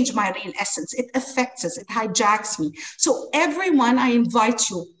doesn't change my real essence. It affects us, it hijacks me. So everyone, I invite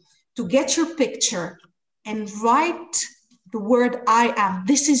you to get your picture and write the word I am.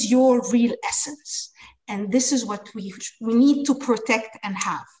 This is your real essence. And this is what we need to protect and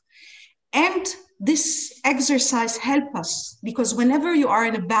have. And this exercise helps us, because whenever you are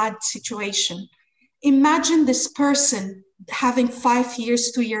in a bad situation, imagine this person having 5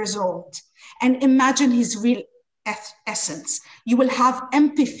 years, 2 years old, and imagine his real essence. You will have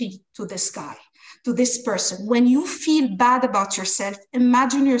empathy to this guy, to this person. When you feel bad about yourself,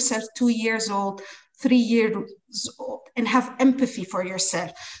 imagine yourself 2 years old, 3 years old, and have empathy for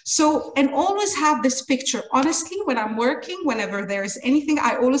yourself. So, and always have this picture. Honestly, when I'm working, whenever there is anything,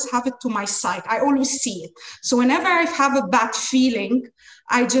 I always have it to my side. I always see it. So whenever I have a bad feeling,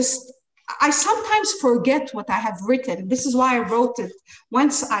 I I sometimes forget what I have written. This is why I wrote it.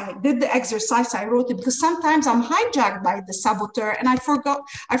 Once I did the exercise, I wrote it because sometimes I'm hijacked by the saboteur and I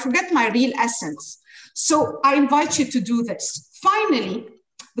forget my real essence. So I invite you to do this. Finally,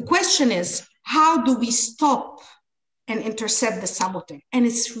 the question is, how do we stop and intercept the saboteur? And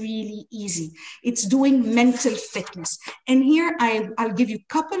it's really easy. It's doing mental fitness. And here I'll give you a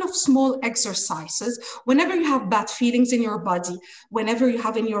couple of small exercises. Whenever you have bad feelings in your body, whenever you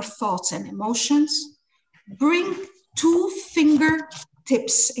have in your thoughts and emotions, bring 2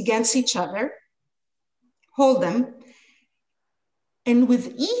 fingertips against each other, hold them, and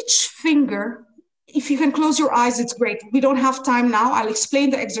with each finger, if you can close your eyes, it's great. We don't have time now. I'll explain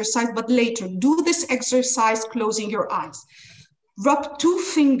the exercise, but later. Do this exercise closing your eyes. Rub 2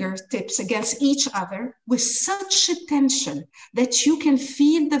 fingertips against each other with such a tension that you can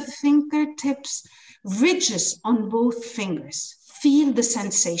feel the fingertips ridges on both fingers. Feel the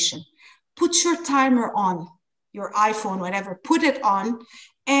sensation. Put your timer on, your iPhone, whatever, put it on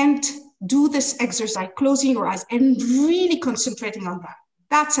and do this exercise, closing your eyes and really concentrating on that.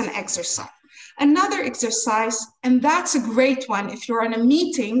 That's an exercise. Another exercise, and that's a great one if you're in a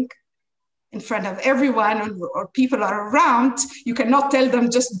meeting in front of everyone or people are around, you cannot tell them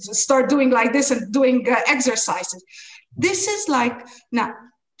just start doing like this and doing exercises. This is like, now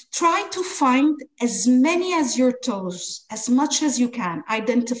try to find as many as your toes, as much as you can,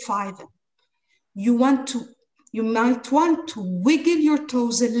 identify them. You might want to wiggle your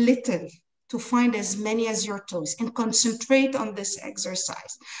toes a little to find as many as your toes and concentrate on this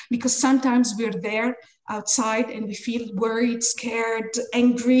exercise. Because sometimes we're there outside and we feel worried, scared,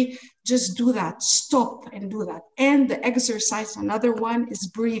 angry. Just do that, stop and do that. And the exercise, another one is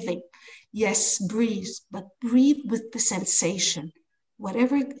breathing. Yes, breathe, but breathe with the sensation.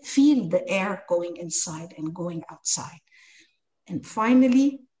 Whatever, feel the air going inside and going outside. And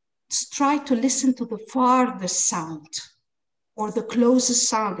finally, try to listen to the farthest sound or the closest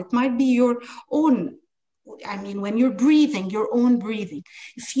sound. It might be your own, when you're breathing, your own breathing.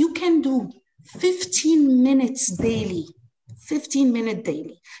 If you can do 15 minutes daily, 15 minutes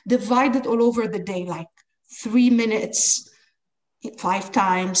daily, divided all over the day, like 3 minutes 5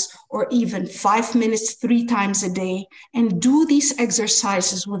 times, or even 5 minutes 3 times a day, and do these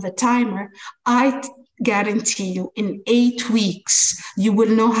exercises with a timer, I guarantee you in 8 weeks, you will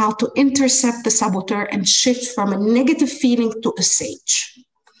know how to intercept the saboteur and shift from a negative feeling to a sage.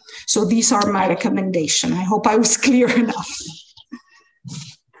 So these are my recommendations. I hope I was clear enough.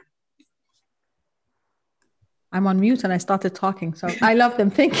 I'm on mute and I started talking. So I love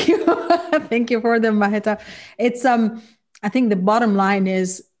them. Thank you. Thank you for them, Mahitab. It's, I think the bottom line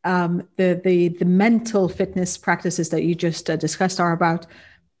is the mental fitness practices that you just discussed are about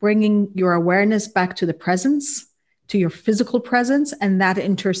bringing your awareness back to the presence, to your physical presence, and that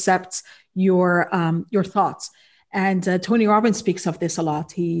intercepts your thoughts. And Tony Robbins speaks of this a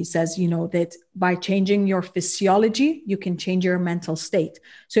lot. He says, that by changing your physiology, you can change your mental state.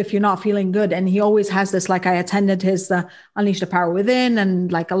 So if you're not feeling good, and he always has this, like I attended his Unleash the Power Within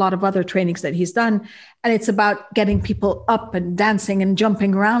and like a lot of other trainings that he's done. And it's about getting people up and dancing and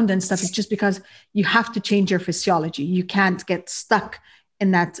jumping around and stuff. It's just because you have to change your physiology. You can't get stuck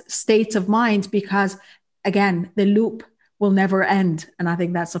in that state of mind because, again, the loop will never end. And I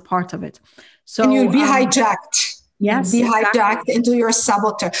think that's a part of it. So, and you'll be hijacked. Yes. Be hijacked into your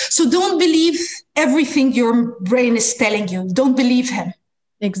saboteur. So don't believe everything your brain is telling you. Don't believe him.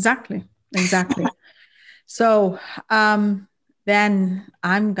 Exactly. So then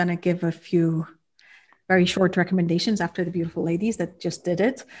I'm going to give a few very short recommendations after the beautiful ladies that just did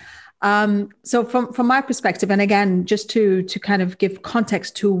it. So from my perspective, and again, just to kind of give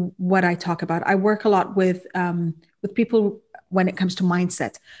context to what I talk about, I work a lot with people when it comes to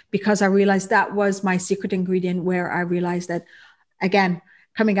mindset, because I realized that was my secret ingredient, where I realized that, again,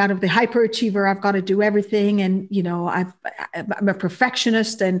 coming out of the hyperachiever, I've got to do everything. And, I'm a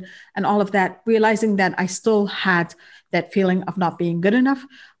perfectionist and all of that, realizing that I still had that feeling of not being good enough,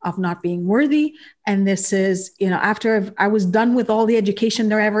 of not being worthy. And this is, after I was done with all the education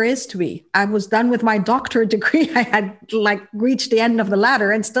there ever is to be, I was done with my doctorate degree. I had reached the end of the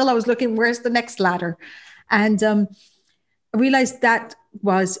ladder, and still I was looking, where's the next ladder? And, I realized that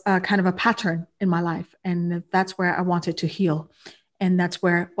was kind of a pattern in my life. And that's where I wanted to heal. And that's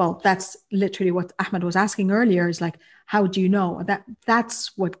where, that's literally what Ahmed was asking earlier, is like, how do you know?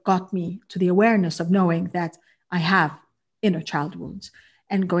 That's what got me to the awareness of knowing that I have inner child wounds,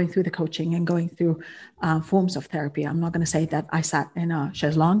 and going through the coaching and going through forms of therapy. I'm not going to say that I sat in a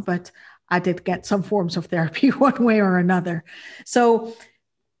chaise longue, but I did get some forms of therapy one way or another. So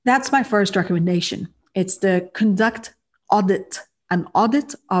that's my first recommendation. It's the conduct audit an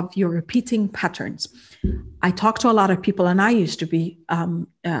audit of your repeating patterns. I talk to a lot of people, and I used to be, had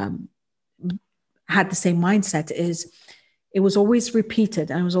the same mindset, is it was always repeated.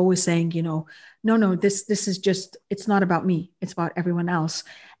 And I was always saying, no, this is just, it's not about me. It's about everyone else.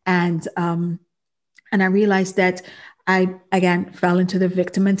 And I realized that I, again, fell into the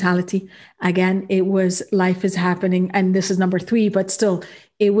victim mentality. Again, it was life is happening. And this is number 3, but still,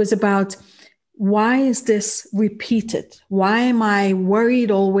 it was about, why is this repeated? Why am I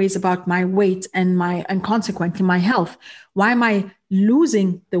worried always about my weight and consequently my health? Why am I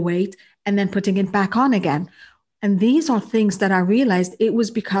losing the weight and then putting it back on again? And these are things that I realized it was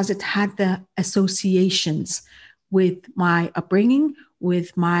because it had the associations with my upbringing,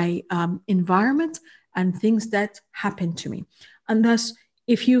 with my environment, and things that happened to me. And thus,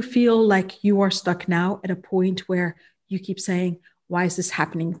 if you feel like you are stuck now at a point where you keep saying, why is this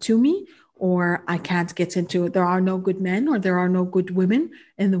happening to me? Or I can't get into it, there are no good men or there are no good women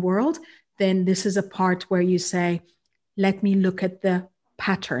in the world, then this is a part where you say, let me look at the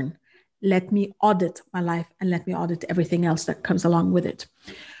pattern. Let me audit my life and let me audit everything else that comes along with it.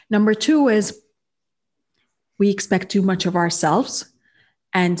 Number 2 is we expect too much of ourselves,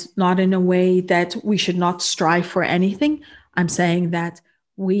 and not in a way that we should not strive for anything. I'm saying that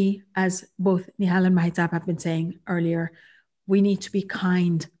we, as both Nehal and Mahitab have been saying earlier, we need to be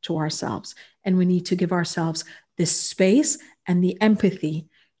kind to ourselves, and we need to give ourselves this space and the empathy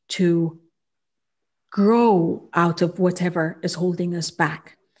to grow out of whatever is holding us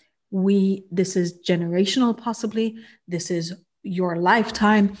back. This is generational, possibly. This is your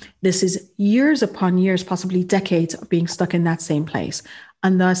lifetime. This is years upon years, possibly decades of being stuck in that same place.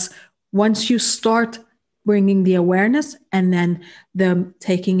 And thus, once you start bringing the awareness and then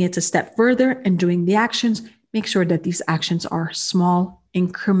taking it a step further and doing the actions, make sure that these actions are small,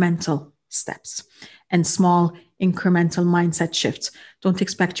 incremental steps and small, incremental mindset shifts. Don't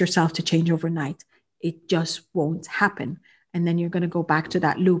expect yourself to change overnight. It just won't happen. And then you're going to go back to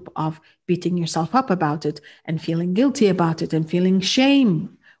that loop of beating yourself up about it and feeling guilty about it and feeling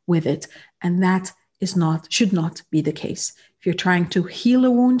shame with it. And that should not be the case. If you're trying to heal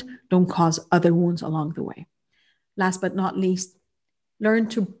a wound, don't cause other wounds along the way. Last but not least, learn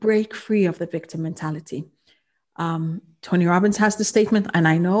to break free of the victim mentality. Tony Robbins has the statement, and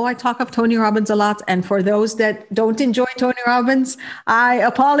I know I talk of Tony Robbins a lot. And for those that don't enjoy Tony Robbins, I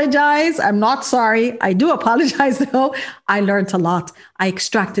apologize. I'm not sorry. I do apologize, though. I learned a lot. I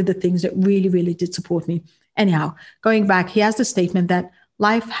extracted the things that really, really did support me. Anyhow, going back, he has the statement that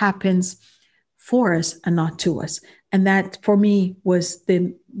life happens for us and not to us. And that for me was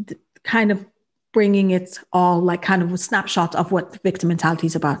the kind of bringing it all, like kind of a snapshot of what victim mentality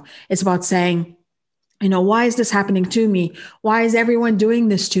is about. It's about saying, why is this happening to me? Why is everyone doing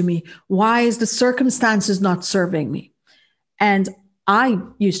this to me? Why is the circumstances not serving me? And I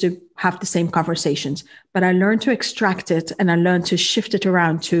used to have the same conversations, but I learned to extract it and I learned to shift it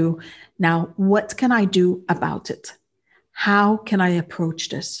around to, now, what can I do about it? How can I approach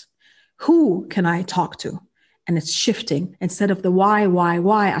this? Who can I talk to? And it's shifting. Instead of the why,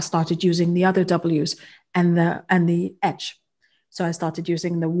 I started using the other W's and the H. So I started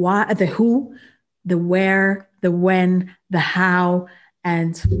using the why, the who, the where, the when, the how,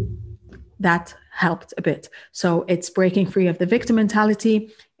 and that helped a bit. So it's breaking free of the victim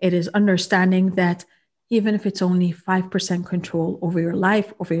mentality. It is understanding that even if it's only 5% control over your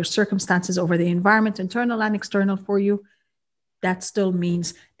life, over your circumstances, over the environment, internal and external for you, that still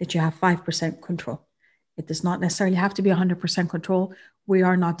means that you have 5% control. It does not necessarily have to be 100% control. We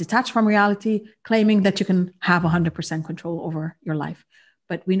are not detached from reality, claiming that you can have 100% control over your life.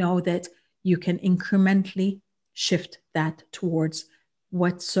 But we know that you can incrementally shift that towards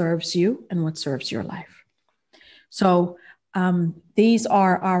what serves you and what serves your life. So these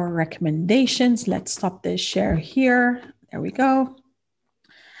are our recommendations. Let's stop this share here. There we go.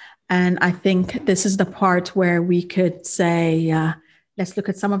 And I think this is the part where we could say, let's look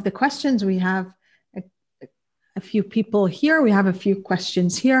at some of the questions. We have a few people here. We have a few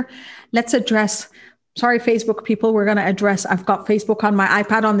questions here. Let's address, sorry, Facebook people, we're going to address, I've got Facebook on my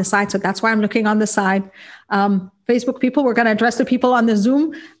iPad on the side, so that's why I'm looking on the side. Facebook people, we're going to address the people on the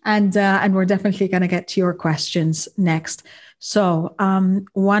Zoom, and we're definitely going to get to your questions next. So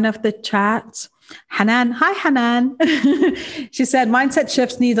one of the chats, Hanan, hi Hanan. She said, mindset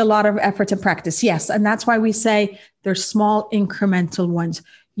shifts need a lot of effort and practice. Yes, and that's why we say there's small incremental ones.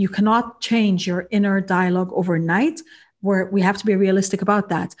 You cannot change your inner dialogue overnight, where we have to be realistic about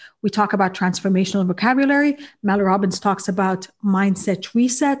that. We talk about transformational vocabulary. Mel Robbins talks about mindset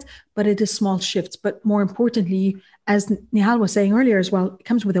reset, but it is small shifts. But more importantly, as Nehal was saying earlier as well, it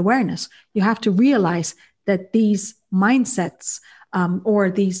comes with awareness. You have to realize that these mindsets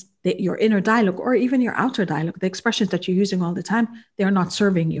or your inner dialogue, or even your outer dialogue, the expressions that you're using all the time, they're not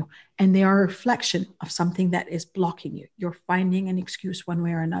serving you. And they are a reflection of something that is blocking you. You're finding an excuse one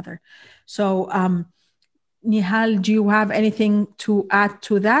way or another. So, Nehal, do you have anything to add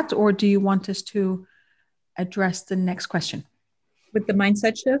to that, or do you want us to address the next question? With the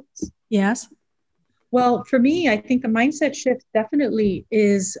mindset shifts? Yes. Well, for me, I think the mindset shift definitely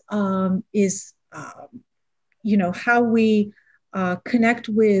is how we connect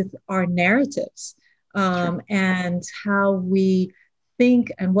with our narratives, and how we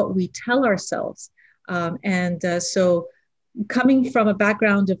think and what we tell ourselves. So coming from a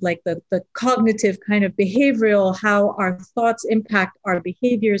background of like the cognitive kind of behavioral, how our thoughts impact our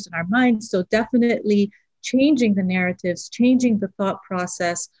behaviors and our minds. So definitely changing the narratives, changing the thought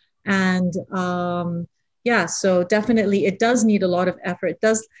process. And so definitely it does need a lot of effort.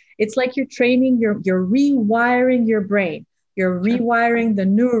 It's like you're training, you're rewiring your brain, you're rewiring the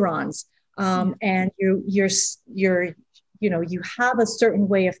neurons, and you have a certain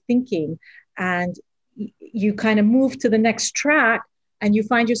way of thinking, and you kind of move to the next track and you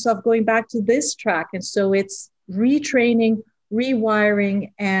find yourself going back to this track. And so it's retraining,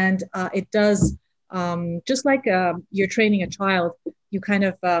 rewiring, and it does, just like you're training a child, you kind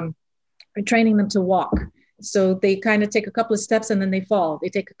of are training them to walk. So they kind of take a couple of steps and then they fall. They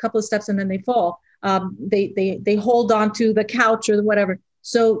take a couple of steps and then they fall. They hold on to the couch or whatever.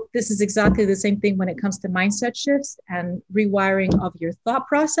 So this is exactly the same thing when it comes to mindset shifts and rewiring of your thought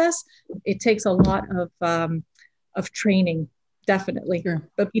process. It takes a lot of training, definitely. Sure.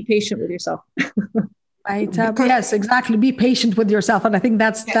 But be patient with yourself. Right. Yes, exactly. Be patient with yourself. And I think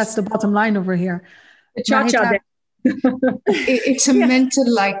that's the bottom line over here. The cha-cha. It's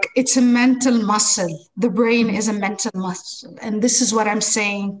a mental muscle. The brain is a mental muscle. And this is what I'm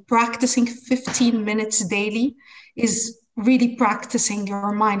saying. Practicing 15 minutes daily is really practicing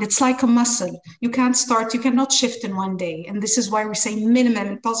your mind. It's like a muscle. You cannot shift in one day. And this is why we say minimum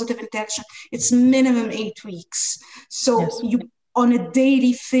in positive intelligence. It's minimum 8 weeks. So yes. You on a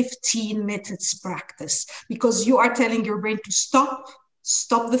daily 15 minutes practice, because you are telling your brain to stop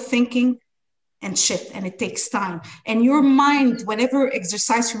the thinking and shift, and it takes time. And your mind, whenever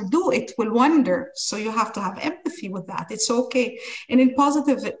exercise you do, it will wander. So you have to have empathy with that. It's okay. And in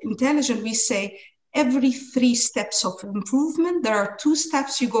positive intelligence, we say every 3 steps of improvement, there are 2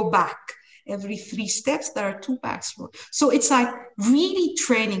 steps you go back. Every 3 steps, there are 2 backs. So it's like really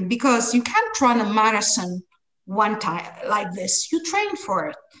training, because you can't run a marathon one time like this. You train for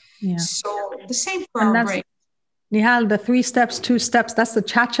it. Yeah. So the same for our brain. Nehal, the 3 steps, 2 steps, that's the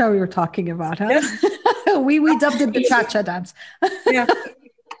cha-cha we were talking about, huh? Yeah. we dubbed it the cha-cha dance. Yeah.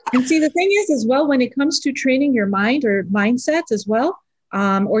 And see, the thing is as well, when it comes to training your mind or mindsets as well,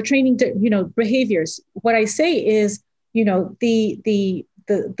 or training, behaviors, what I say is, the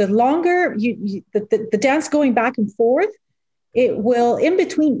longer the dance going back and forth, it will, in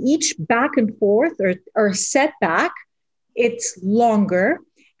between each back and forth or setback, it's longer.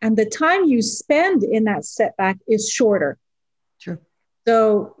 And the time you spend in that setback is shorter. True.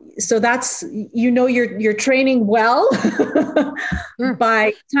 So that's, you're training well. Sure.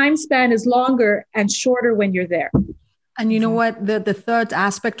 By time span is longer and shorter when you're there. And you know what? The third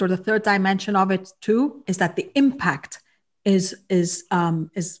aspect or the third dimension of it too is that the impact is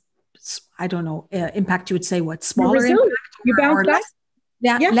I don't know, impact, you would say what, smaller impact? You bounce back?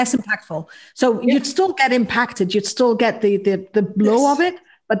 Less impactful. So you'd still get impacted. You'd still get the blow of it,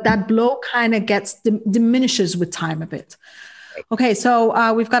 but that blow kind of diminishes with time a bit. Okay,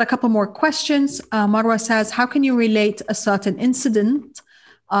 so we've got a couple more questions. Marwa says, how can you relate a certain incident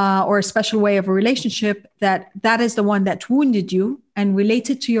or a special way of a relationship that is the one that wounded you and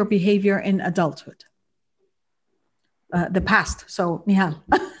related to your behavior in adulthood? The past. So, Nehal,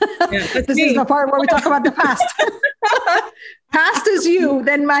 this is the part where we talk about the past. Past is you,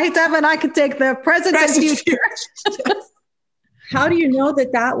 then Mahitab and I could take the present and future. How do you know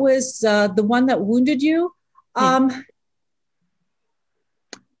that was the one that wounded you? I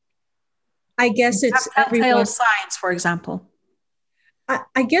guess it's telltale signs, for example.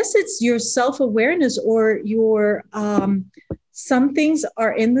 I guess it's your self-awareness, or your some things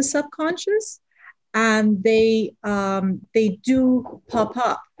are in the subconscious, and they do pop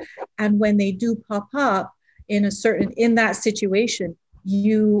up. And when they do pop up in that situation,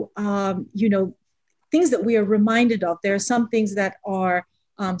 things that we are reminded of. There are some things that are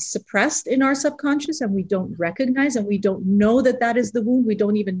suppressed in our subconscious, and we don't recognize, and we don't know that is the wound. We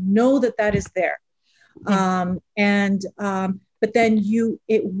don't even know that is there. But then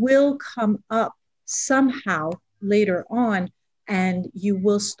it will come up somehow later on, and you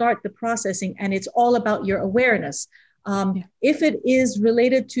will start the processing, and it's all about your awareness. If it is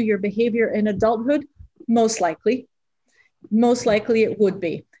related to your behavior in adulthood, most likely it would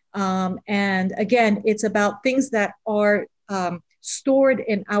be. And again, it's about things that are stored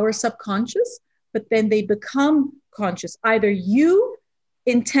in our subconscious, but then they become conscious. Either you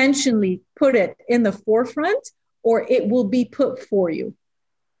intentionally put it in the forefront, or it will be put for you.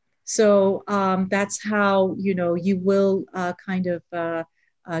 So that's how, you will kind of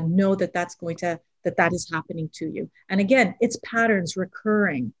know that that is happening to you. And again, it's patterns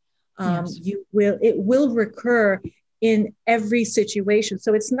recurring. Yes. It will recur in every situation.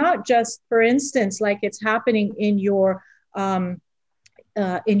 So it's not just, for instance, like it's happening in your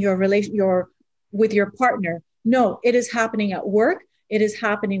relation, with your partner. No, it is happening at work. It is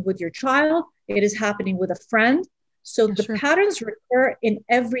happening with your child. It is happening with a friend. So the patterns recur in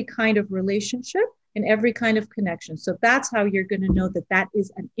every kind of relationship, in every kind of connection. So that's how you're going to know that that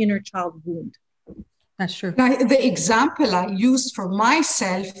is an inner child wound. That's true. Now, the example I used for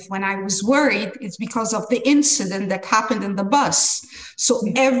myself when I was worried is because of the incident that happened in the bus. So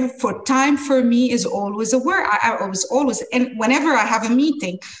time for me is always aware. I was always, and whenever I have a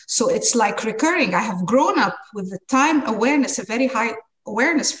meeting, so it's like recurring. I have grown up with the time awareness, a very high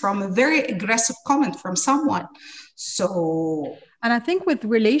awareness from a very aggressive comment from someone. So, and I think with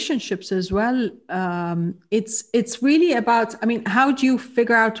relationships as well, it's really about, I mean, how do you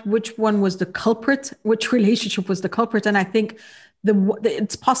figure out which one was the culprit, which relationship was the culprit? And I think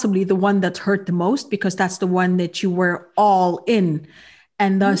it's possibly the one that's hurt the most, because that's the one that you were all in.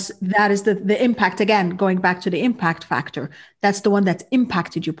 And thus that is the impact, again, going back to the impact factor. That's the one that's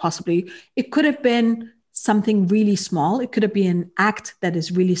impacted you possibly. It could have been something really small. It could have been an act that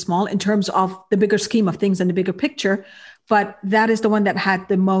is really small in terms of the bigger scheme of things and the bigger picture. But that is the one that had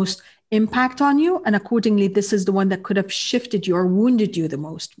the most impact on you. And accordingly, this is the one that could have shifted you or wounded you the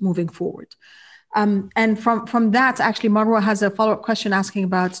most moving forward. And from that, actually, Marwa has a follow-up question asking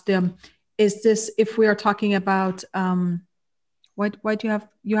about is this, if we are talking about, why do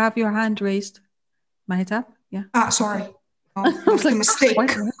you have your hand raised, Mahitab? Yeah. Sorry. Oh, I was like, a mistake. Why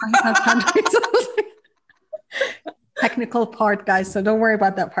do I have hand raised? Technical part, guys, so don't worry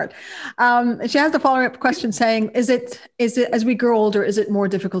about that part. She has the follow-up question saying, is it as we grow older, is it more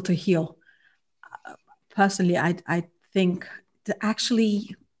difficult to heal? Personally, I think that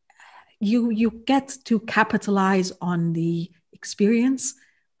actually you get to capitalize on the experience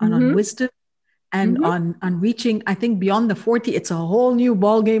and on wisdom and on reaching, I think beyond the 40, it's a whole new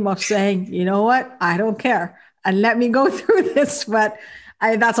ball game of saying, you know what, I don't care and let me go through this. But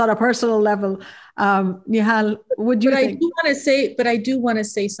that's on a personal level. Nehal, would you think? I do want to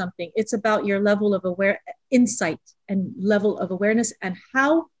say something. It's about your level of insight and level of awareness and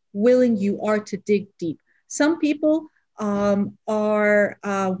how willing you are to dig deep. Some people want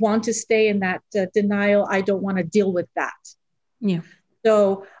to stay in that denial. I don't want to deal with that. Yeah.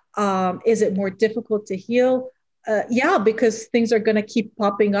 So is it more difficult to heal? Yeah, because things are going to keep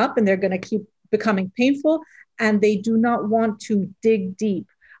popping up and they're going to keep becoming painful, and they do not want to dig deep.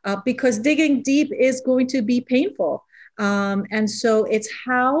 Because digging deep is going to be painful. And so it's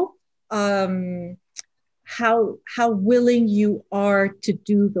how willing you are to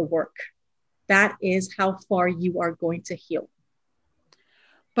do the work. That is how far you are going to heal.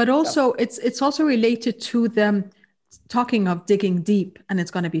 But also it's also related to them talking of digging deep, and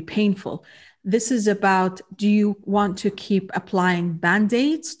it's going to be painful. This is about, do you want to keep applying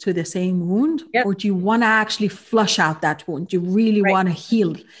Band-Aids to the same wound? Yep. Or do you want to actually flush out that wound? Do you really want to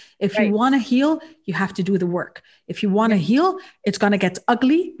heal? If you want to heal, you have to do the work. If you want to heal, it's going to get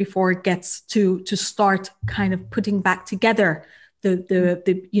ugly before it gets to start kind of putting back together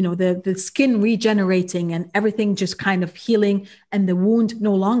the skin regenerating and everything just kind of healing and the wound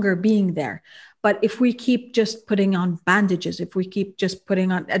no longer being there. But if we keep just putting on bandages, if we keep just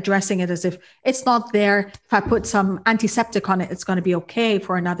addressing it as if it's not there, if I put some antiseptic on it, it's going to be okay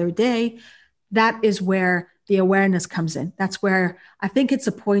for another day. That is where the awareness comes in. That's where I think it's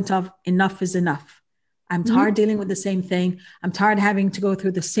a point of enough is enough. I'm tired dealing with the same thing. I'm tired having to go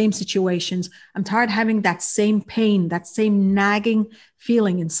through the same situations. I'm tired having that same pain, that same nagging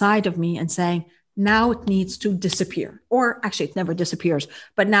feeling inside of me, and saying, now it needs to disappear. Or actually, it never disappears,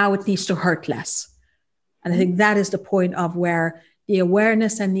 but now it needs to hurt less. And I think that is the point of where the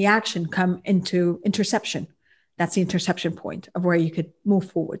awareness and the action come into interception. That's the interception point of where you could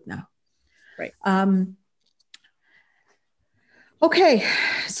move forward now. Right. Okay.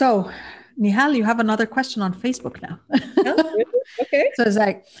 So, Nehal, you have another question on Facebook now. Okay. So it's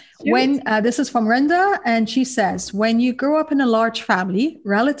like, this is from Renda, and she says, when you grow up in a large family,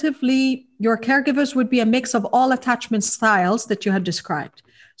 relatively, your caregivers would be a mix of all attachment styles that you had described.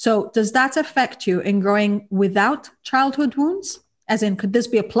 So does that affect you in growing without childhood wounds? As in, could this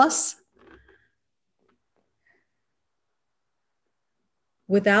be a plus?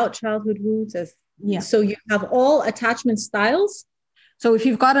 Without childhood wounds, so you have all attachment styles? So if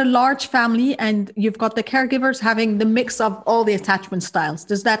you've got a large family and you've got the caregivers having the mix of all the attachment styles,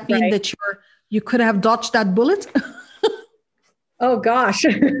 does that mean that you could have dodged that bullet? Oh, gosh.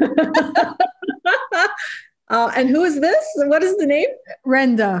 And who is this? What is the name?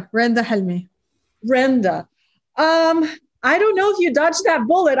 Renda Helmi. Renda. I don't know if you dodged that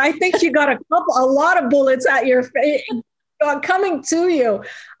bullet. I think you got a lot of bullets at your face coming to you.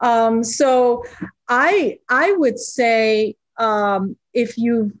 So I would say, if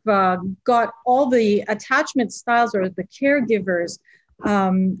you've got all the attachment styles or the caregivers,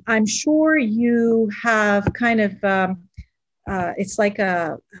 I'm sure you have kind of, it's like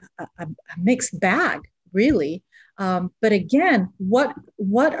a mixed bag, really. But again, what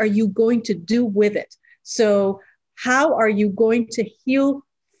are you going to do with it? So how are you going to heal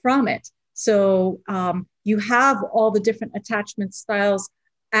from it? So you have all the different attachment styles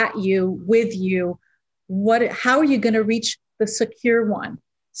at you, with you. How are you going to reach the secure one?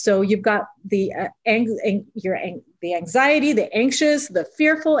 So you've got the anxiety, the anxious, the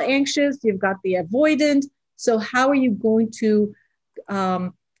fearful anxious, you've got the avoidant. So how are you going to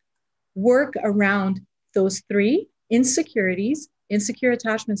work around those three insecurities, insecure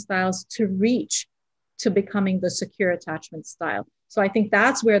attachment styles, to reach to becoming the secure attachment style? So I think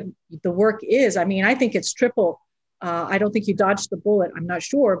that's where the work is. I mean, I think it's triple. I don't think you dodged the bullet. I'm not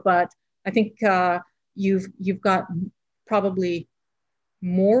sure, but I think you've got probably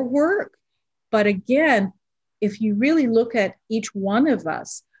more work. But again, if you really look at each one of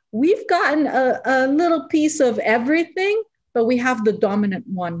us, we've gotten a little piece of everything, but we have the dominant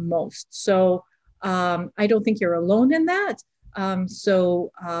one most. So I don't think you're alone in that. But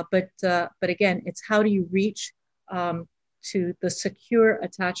again, it's how do you reach to the secure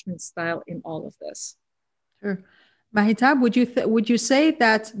attachment style in all of this? Sure. Mahitab, would you say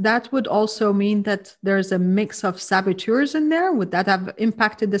that would also mean that there's a mix of saboteurs in there? Would that have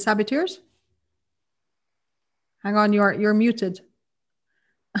impacted the saboteurs? Hang on, you're muted.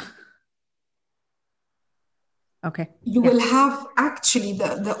 Okay. You will have actually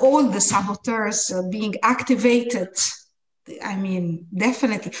all the saboteurs being activated. I mean,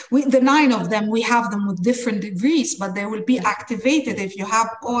 definitely. The 9 of them, we have them with different degrees, but they will be activated if you have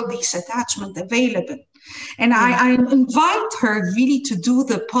all these attachments available. And I invite her really to do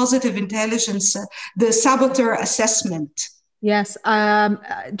the positive intelligence, the saboteur assessment. Yes.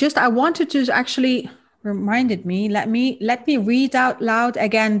 I wanted to actually reminded me, let me read out loud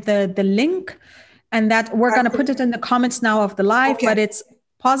again the link, and that we're going to put it in the comments now of the live, but it's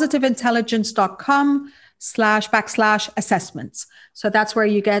positiveintelligence.com//assessments. So that's where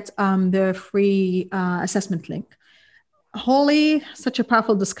you get the free assessment link. Holly, such a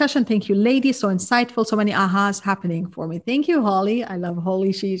powerful discussion. Thank you, ladies. So insightful. So many ahas happening for me. Thank you, Holly. I love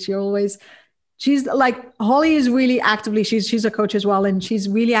Holly. She's like, Holly is really actively, she's a coach as well. And she's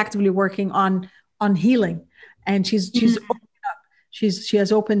really actively working on healing. And she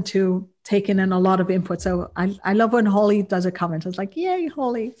has opened to taking in a lot of input. So I love when Holly does a comment. I was like, yay,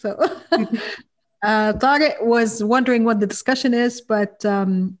 Holly. So Tariq was wondering what the discussion is, but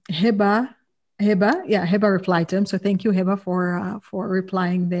Hiba replied to him. So thank you, Hiba, for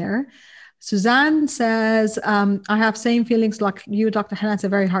replying there. Suzanne says, I have same feelings like you, Dr. Hanan. It's a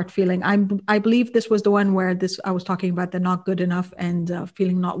very hard feeling. I believe this was the one where I was talking about the not good enough and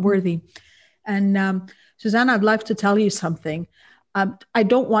feeling not worthy. And Suzanne, I'd love to tell you something. I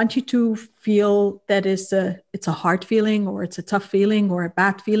don't want you to feel that it's a hard feeling or it's a tough feeling or a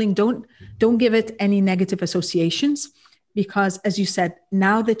bad feeling. Don't give it any negative associations, because as you said,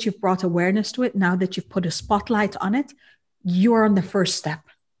 now that you've brought awareness to it, now that you've put a spotlight on it, you're on the first step.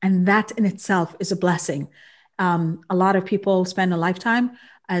 And that in itself is a blessing. A lot of people spend a lifetime,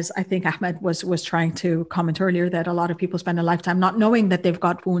 as I think Ahmed was trying to comment earlier, that a lot of people spend a lifetime not knowing that they've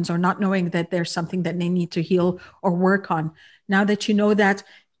got wounds or not knowing that there's something that they need to heal or work on. Now that you know that,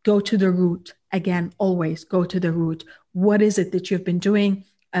 go to the root. Again, always go to the root. What is it that you've been doing,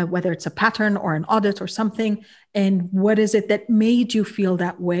 whether it's a pattern or an audit or something, and what is it that made you feel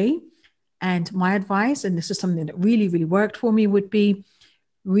that way? And my advice, and this is something that really, really worked for me, would be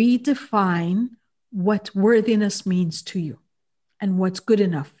redefine what worthiness means to you and what's good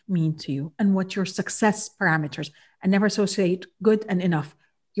enough mean to you and what your success parameters, and never associate good and enough.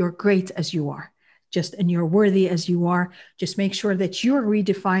 You're great as you are, and you're worthy as you are. Just make sure that you're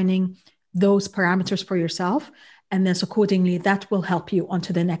redefining those parameters for yourself. And then accordingly, that will help you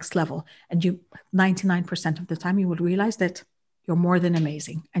onto the next level. And 99% of the time, you will realize that you're more than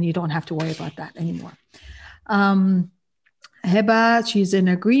amazing, and you don't have to worry about that anymore. Heba, she's in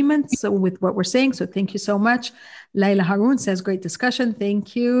agreement with what we're saying, so thank you so much. Laila Haroun says, great discussion,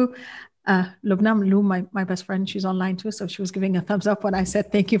 thank you. Lubna Lou, my best friend, she's online too, so she was giving a thumbs up when I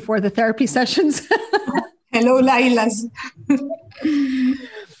said thank you for the therapy sessions. Hello, Lailas.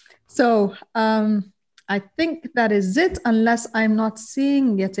 So I think that is it, unless I'm not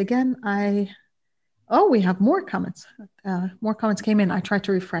seeing yet again. We have more comments. More comments came in. I tried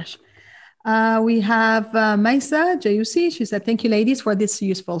to refresh. We have Maisa Jayusi. She said, thank you, ladies, for these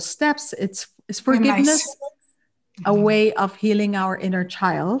useful steps. Is forgiveness a way of healing our inner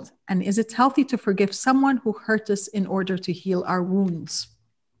child? And is it healthy to forgive someone who hurt us in order to heal our wounds?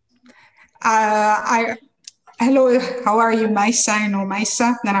 Hello, how are you, Maisa? I know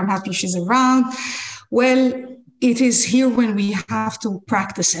Maisa, and I'm happy she's around. Well, it is here when we have to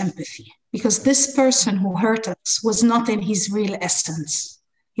practice empathy, because this person who hurt us was not in his real essence.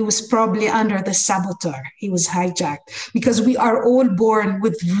 He was probably under the saboteur. He was hijacked, because we are all born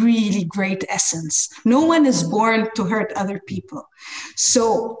with really great essence. No one is born to hurt other people.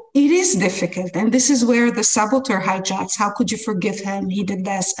 So it is difficult. And this is where the saboteur hijacks. How could you forgive him? He did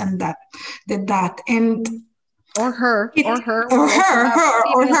this and that, did that. And or her, yes. or her.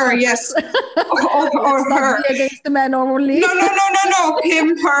 Against the men only. No,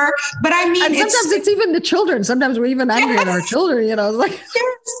 him, her. But I mean, and sometimes it's even the children. Sometimes we're even angry at our children, like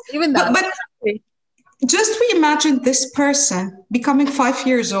even that. But just reimagine this person becoming 5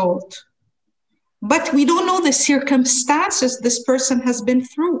 years old, but we don't know the circumstances this person has been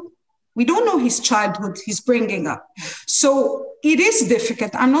through. We don't know his childhood, his bringing up. So it is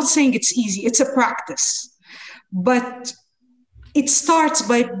difficult. I'm not saying it's easy. It's a practice. But it starts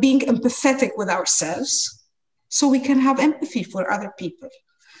by being empathetic with ourselves so we can have empathy for other people.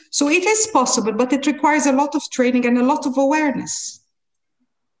 So it is possible, but it requires a lot of training and a lot of awareness.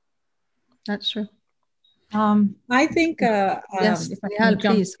 That's true. I think, yes, Nehal,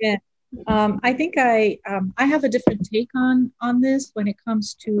 please. I think I have a different take on this when it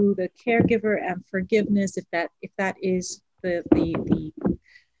comes to the caregiver and forgiveness. If that is the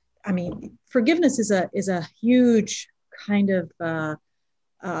I mean, forgiveness is a huge kind of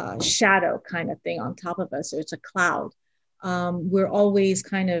shadow kind of thing on top of us. It's a cloud. We're always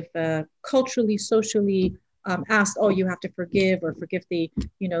kind of culturally, socially asked, "Oh, you have to forgive or forgive the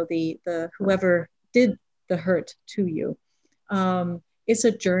whoever did the hurt to you." It's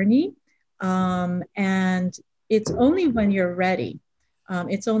a journey, and it's only when you're ready.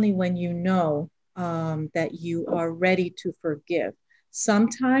 It's only when you know that you are ready to forgive.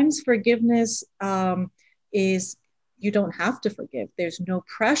 Sometimes forgiveness is, you don't have to forgive. There's no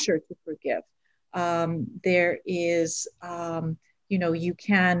pressure to forgive. There is, you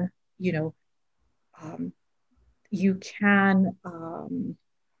can,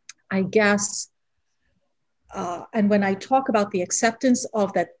 I guess, and when I talk about the acceptance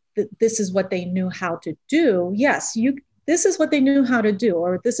of that, this is what they knew how to do. Yes, this is what they knew how to do,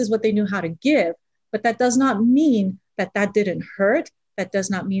 or this is what they knew how to give, but that does not mean that didn't hurt. That does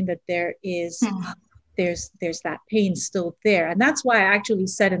not mean that there is, there's that pain still there. And that's why I actually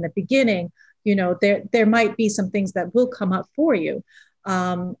said in the beginning, there might be some things that will come up for you.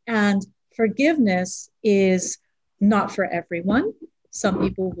 And forgiveness is not for everyone. Some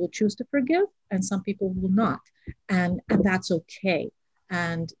people will choose to forgive and some people will not. And that's okay.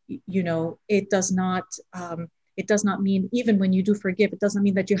 And, it does not mean, even when you do forgive, it doesn't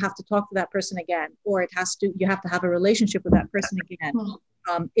mean that you have to talk to that person again, or you have to have a relationship with that person again.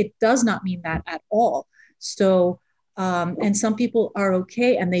 It does not mean that at all. So, and some people are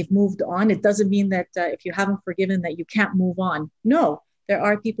okay and they've moved on. It doesn't mean that if you haven't forgiven that you can't move on. No, there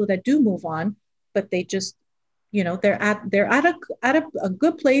are people that do move on, but they just, they're at a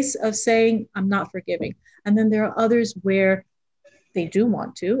good place of saying, I'm not forgiving. And then there are others where they do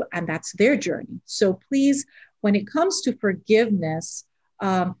want to, and that's their journey. So please, when it comes to forgiveness,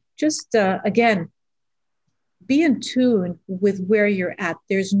 again, be in tune with where you're at.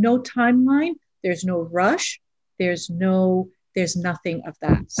 There's no timeline, there's no rush, there's nothing of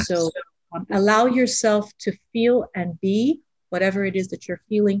that. So allow yourself to feel and be whatever it is that you're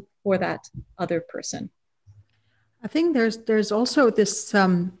feeling for that other person. I think there's also this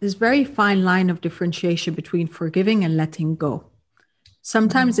very fine line of differentiation between forgiving and letting go.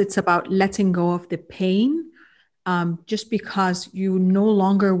 Sometimes it's about letting go of the pain, just because you no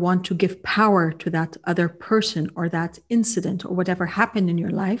longer want to give power to that other person or that incident or whatever happened in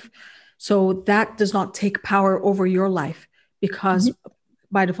your life. So that does not take power over your life, because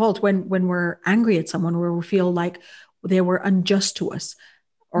by default, when we're angry at someone or we feel like they were unjust to us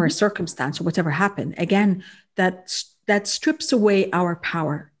or a circumstance or whatever happened, again, that that strips away our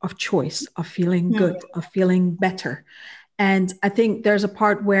power of choice, of feeling good, of feeling better. And I think there's a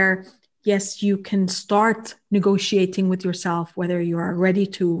part where, yes, you can start negotiating with yourself whether you are ready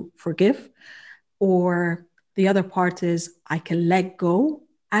to forgive, or the other part is I can let go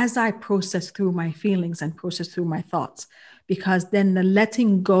as I process through my feelings and process through my thoughts. Because then the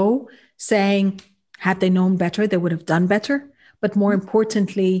letting go, saying, had they known better, they would have done better. But more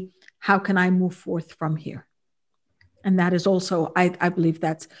importantly, how can I move forth from here? And that is also, I believe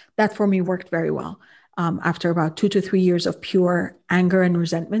that for me worked very well. After about 2 to 3 years of pure anger and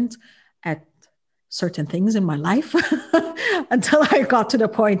resentment at certain things in my life, until I got to the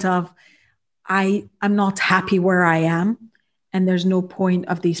point of, I'm not happy where I am. And there's no point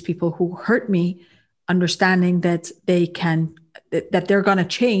of these people who hurt me understanding that they're going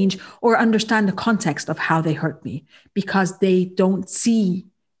to change or understand the context of how they hurt me, because they don't see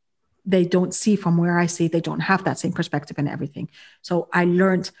from where I see. They don't have that same perspective and everything. So I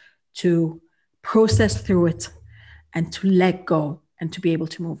learned to process through it and to let go and to be able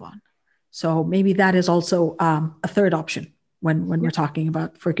to move on. So maybe that is also a third option when we're talking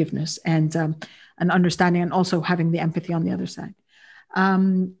about forgiveness and understanding, and also having the empathy on the other side.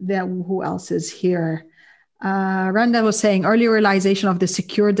 Who else is here? Randa was saying early realization of the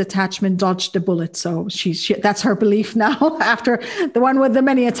secure detachment dodged the bullet. So she that's her belief now after the one with the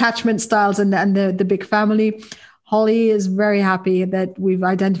many attachment styles and the big family. Holly is very happy that we've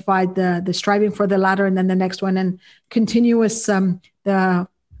identified the striving for the latter, and then the next one, and continuous the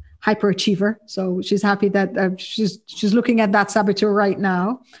hyperachiever. So she's happy that she's looking at that saboteur right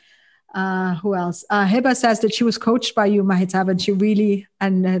now. Who else? Hiba says that she was coached by you, Mahitab,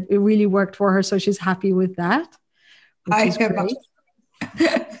 and it really worked for her. So she's happy with that. Hi, Hiba.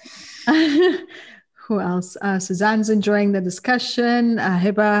 Who else? Suzanne's enjoying the discussion.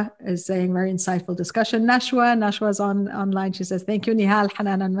 Hiba is saying very insightful discussion. Nashwa's online. She says, thank you, Nehal,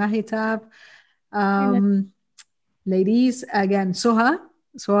 Hanan, and Mahitab. Ladies, again, Soha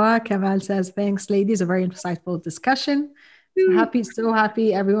Kamal says, thanks, ladies. A very insightful discussion. So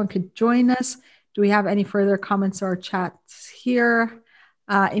happy everyone could join us. Do we have any further comments or chats here?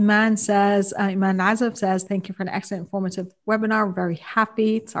 Iman Azov says, thank you for an excellent informative webinar. We're very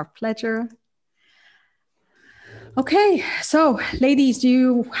happy. It's our pleasure. Okay, so ladies, do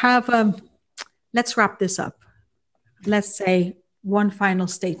you have, let's wrap this up. Let's say one final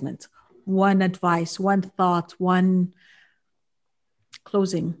statement, one advice, one thought, one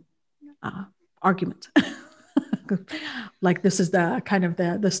closing argument. Like this is the kind of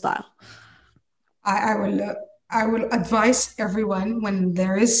the style. I will advise everyone, when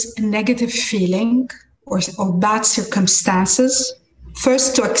there is a negative feeling or bad circumstances,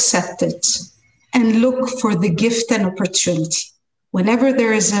 first to accept it and look for the gift and opportunity. Whenever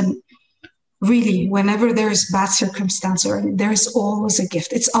there is bad circumstance, or there is always a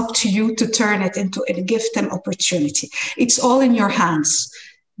gift. It's up to you to turn it into a gift and opportunity. It's all in your hands.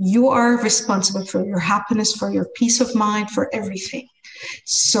 You are responsible for your happiness, for your peace of mind, for everything.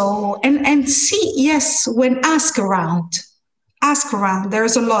 So, and see, yes, ask around.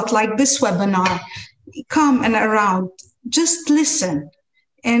 There's a lot like this webinar. Come and around, just listen,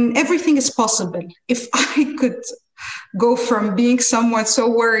 and everything is possible. If I could go from being someone so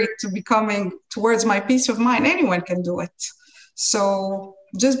worried to becoming towards my peace of mind, anyone can do it. So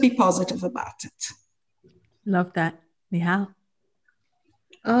just be positive about it. Love that. Nehal?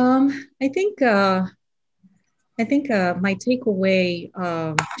 I think my takeaway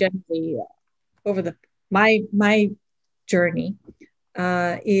generally over my journey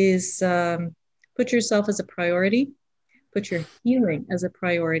is put yourself as a priority, put your healing as a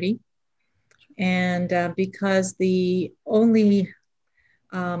priority, and because the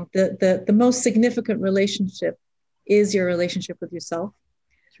most significant relationship is your relationship with yourself.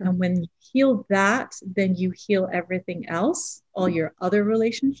 Sure. And when you heal that, then you heal everything else, all your other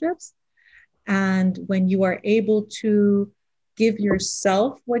relationships. And when you are able to give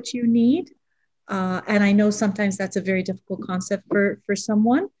yourself what you need, and I know sometimes that's a very difficult concept for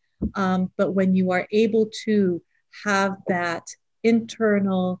someone, but when you are able to have that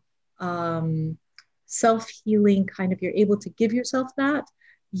internal self-healing kind of, you're able to give yourself that,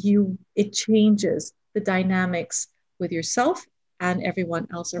 it changes the dynamics with yourself and everyone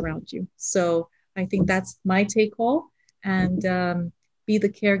else around you. So I think that's my take home, and be the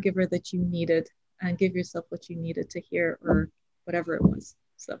caregiver that you needed and give yourself what you needed to hear, or whatever it was.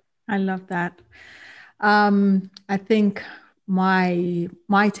 So I love that. I think my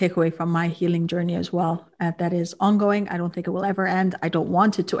takeaway from my healing journey as well, that is ongoing. I don't think it will ever end. I don't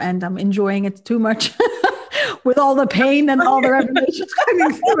want it to end. I'm enjoying it too much with all the pain and all the revelations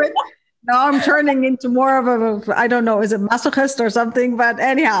coming through it. Now I'm turning into more of a, I don't know, is it masochist or something? But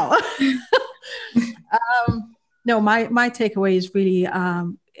anyhow, no, my takeaway is really,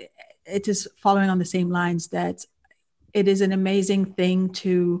 it is following on the same lines that it is an amazing thing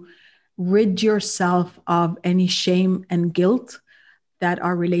to rid yourself of any shame and guilt that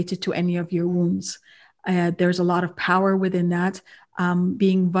are related to any of your wounds. There's a lot of power within that.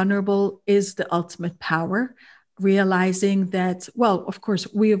 Being vulnerable is the ultimate power. Realizing that, well, of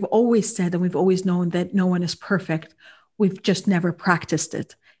course, we have always said and we've always known that no one is perfect. We've just never practiced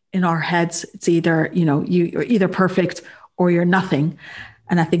it. In our heads, it's either, you're either perfect or you're nothing.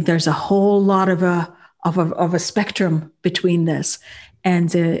 And I think there's a whole lot of a spectrum between this.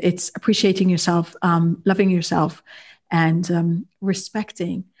 And it's appreciating yourself, loving yourself, and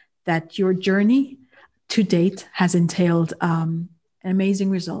respecting that your journey to date has entailed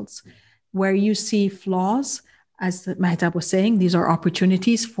amazing results. Where you see flaws, as Mahitab was saying, these are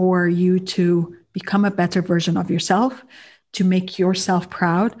opportunities for you to become a better version of yourself, to make yourself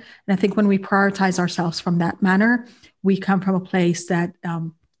proud. And I think when we prioritize ourselves from that manner, we come from a place that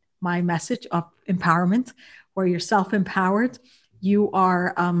my message of empowerment, where you're self-empowered, you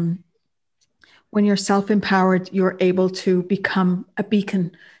are, when you're self-empowered, you're able to become a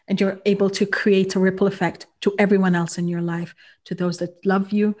beacon, and you're able to create a ripple effect to everyone else in your life, to those that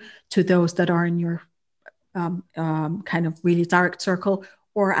love you, to those that are in your kind of really direct circle,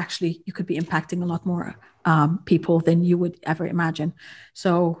 or actually you could be impacting a lot more people than you would ever imagine.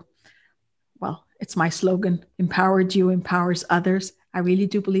 So, well, it's my slogan: empowered you empowers others. I really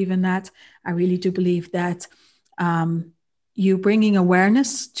do believe in that. I really do believe that you bringing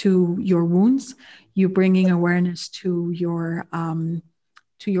awareness to your wounds, you bringing awareness to your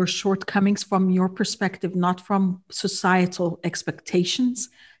shortcomings from your perspective, not from societal expectations.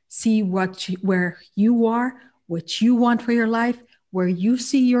 See where you are, what you want for your life, where you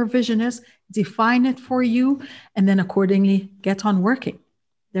see your vision is, define it for you, and then accordingly get on working.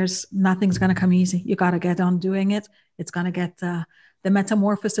 Nothing's going to come easy. You got to get on doing it. It's going to get the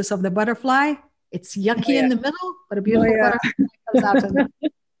metamorphosis of the butterfly. It's yucky in the middle, but a beautiful butterfly comes out in it.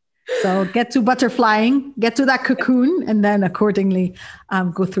 So get to butterflying, get to that cocoon, and then accordingly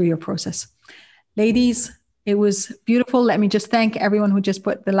go through your process. Ladies, it was beautiful. Let me just thank everyone who just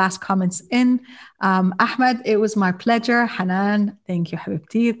put the last comments in. Ahmed, it was my pleasure. Hanan, thank you,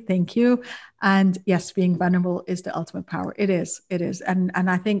 Habibti. Thank you. And yes, being vulnerable is the ultimate power. It is. And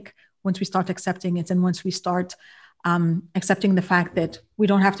I think once we start accepting it, and once we start accepting the fact that we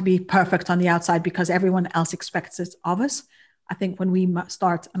don't have to be perfect on the outside because everyone else expects it of us. I think when we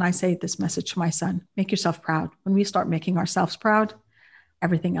start, and I say this message to my son, make yourself proud. When we start making ourselves proud,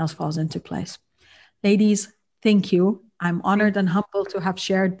 everything else falls into place. Ladies, thank you. I'm honored and humbled to have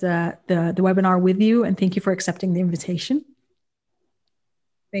shared the webinar with you, and thank you for accepting the invitation.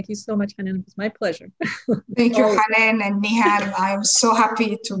 Thank you so much, Hanan. It was my pleasure. Thank you, Hanan and Nehal. I'm so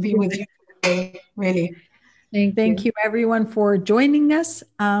happy to be with you today, really. Thank you, everyone, for joining us.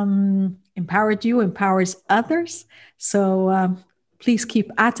 Empowered you empowers others. So please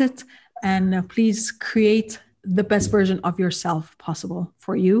keep at it, and please create the best version of yourself possible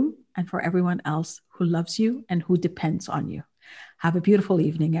for you and for everyone else who loves you and who depends on you. Have a beautiful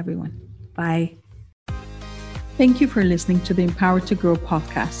evening, everyone. Bye. Thank you for listening to the Empowered to Grow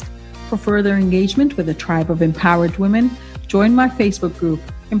podcast. For further engagement with a tribe of empowered women, join my Facebook group,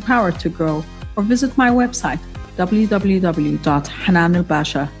 Empowered to Grow, or visit my website,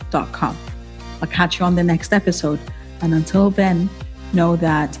 www.hananalbasha.com. I'll catch you on the next episode. And until then, know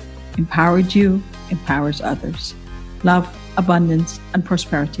that empowered you empowers others. Love, abundance, and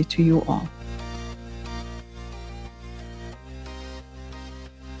prosperity to you all.